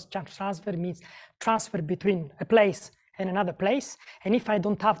described, because charge transfer means transfer between a place and another place, and if I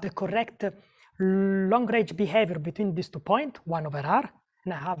don't have the correct long-range behavior between these 2 points, 1 over r,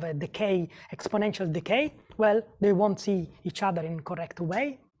 and I have a decay, exponential decay, well, they won't see each other in correct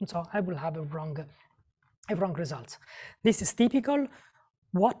way, and so I will have a wrong results. This is typical.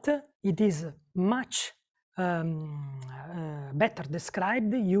 What it is much better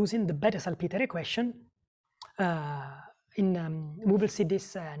described using the Bethe-Salpeter equation. We will see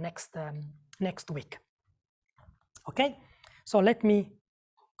this next week. Okay, so let me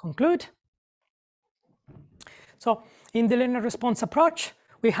conclude. So in the linear response approach,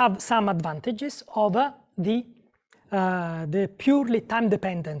 we have some advantages over the purely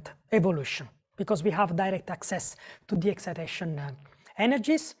time-dependent evolution, because we have direct access to the excitation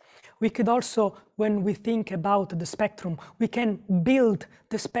energies. We could also, when we think about the spectrum, we can build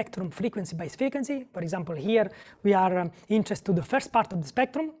the spectrum frequency by frequency. For example, here we are interested in the first part of the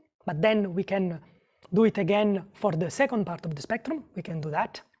spectrum, but then we can do it again for the second part of the spectrum. We can do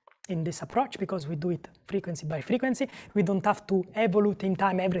that in this approach because we do it frequency by frequency. We don't have to evolve in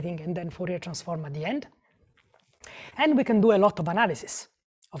time everything and then Fourier transform at the end. And we can do a lot of analysis,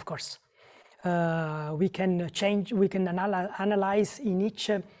 of course. We can analyze in each,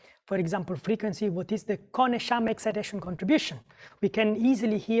 for example, frequency, what is the Kohn-Sham excitation contribution. We can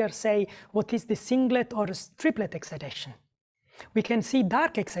easily here say what is the singlet or triplet excitation. We can see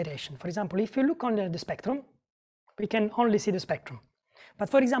dark excitation. For example, if you look on the spectrum, we can only see the spectrum. But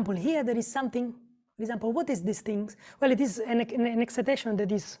for example, here there is something, for example, what is this thing? Well, it is an excitation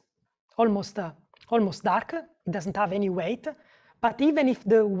that is almost dark. It doesn't have any weight. But even if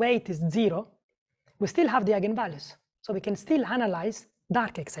the weight is 0, we still have the eigenvalues. So we can still analyze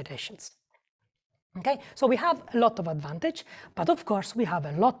dark excitations. Okay, so we have a lot of advantage, but of course we have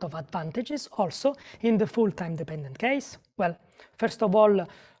a lot of advantages also in the full time dependent case. Well, first of all,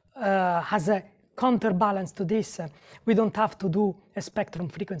 as a counterbalance to this, we don't have to do a spectrum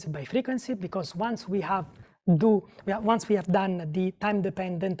frequency by frequency, because once we have done the time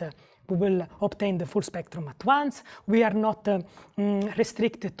dependent, we will obtain the full spectrum at once. We are not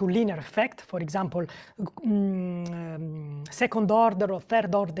restricted to linear effect. For example, second order or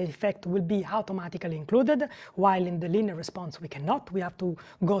third order effect will be automatically included, while in the linear response we cannot. We have to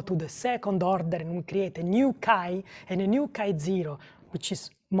go to the second order and we create a new chi and a new chi0, which is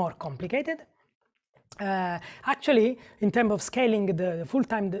more complicated. Actually, in terms of scaling, the full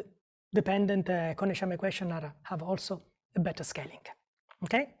time dependent Koneishima equation have also a better scaling.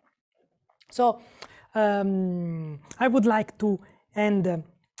 Okay. So I would like to end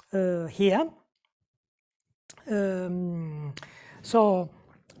here. So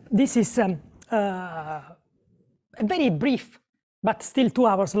this is a very brief, but still 2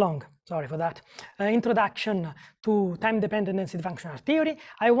 hours long, sorry for that, introduction to time-dependent density functional theory.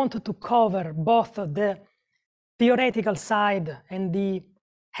 I wanted to cover both the theoretical side and the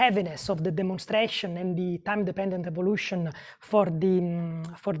heaviness of the demonstration and the time-dependent evolution for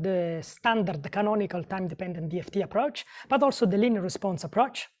the standard canonical time-dependent DFT approach, but also the linear response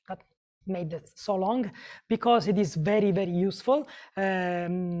approach that made it so long, because it is very, very useful,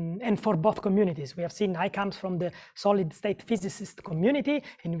 and for both communities. We have seen I comes from the solid state physicist community,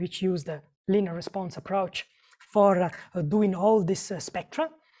 in which use the linear response approach for doing all this spectra.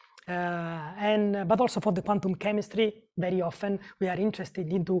 But also for the quantum chemistry, very often we are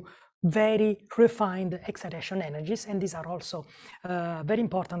interested into very refined excitation energies, and these are also very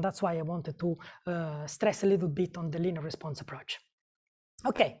important. That's why I wanted to stress a little bit on the linear response approach.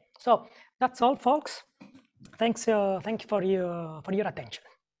 Okay, so that's all, folks. Thank you for your attention.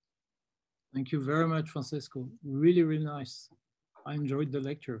 Thank you very much, Francesco. Really, really nice. I enjoyed the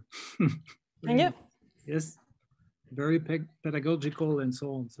lecture. Thank you. Yes. Very pedagogical and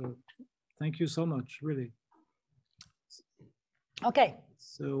so on. So thank you so much, really. Okay.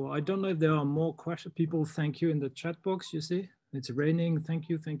 So I don't know if there are more questions. People thank you in the chat box, you see. It's raining. Thank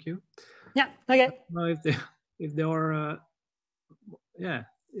you, thank you. Yeah, okay. I don't know if there are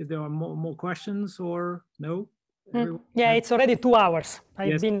if there are more questions or no. Yeah, it's already 2 hours.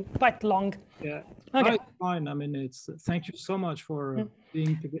 I've been quite long. Yeah. Okay. No, it's fine. I mean, thank you so much for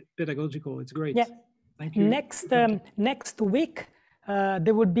being pedagogical. It's great. Yeah. Thank you. Next week,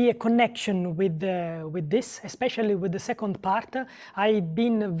 there will be a connection with this, especially with the second part. I've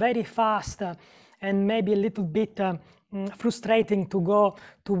been very fast and maybe a little bit frustrating to go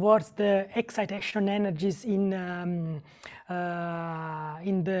towards the excitation energies in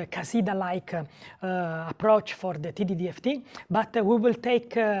the Casida-like approach for the TD-DFT, but we will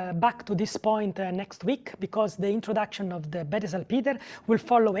take back to this point next week, because the introduction of the Bethe-Salpeter will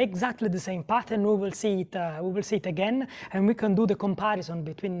follow exactly the same pattern. We will see it again, and we can do the comparison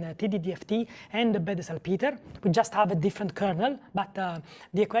between TD-DFT and the Bethe-Salpeter. We just have a different kernel, but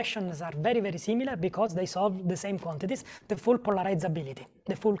the equations are very, very similar, because they solve the same quantities, the full polarizability,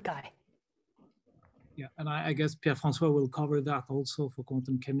 the full chi. Yeah, and I guess Pierre-François will cover that also for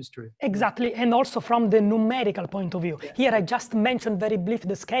quantum chemistry. Exactly, and also from the numerical point of view. Yeah. Here I just mentioned very briefly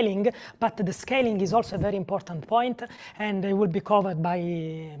the scaling, but the scaling is also a very important point, and it will be covered by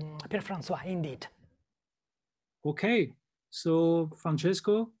Pierre-François, indeed. Okay, so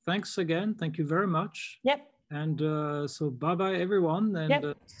Francesco, thanks again. Thank you very much. Yep. And so bye-bye, everyone,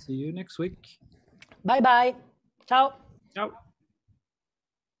 and see you next week. Bye-bye. Ciao. Ciao.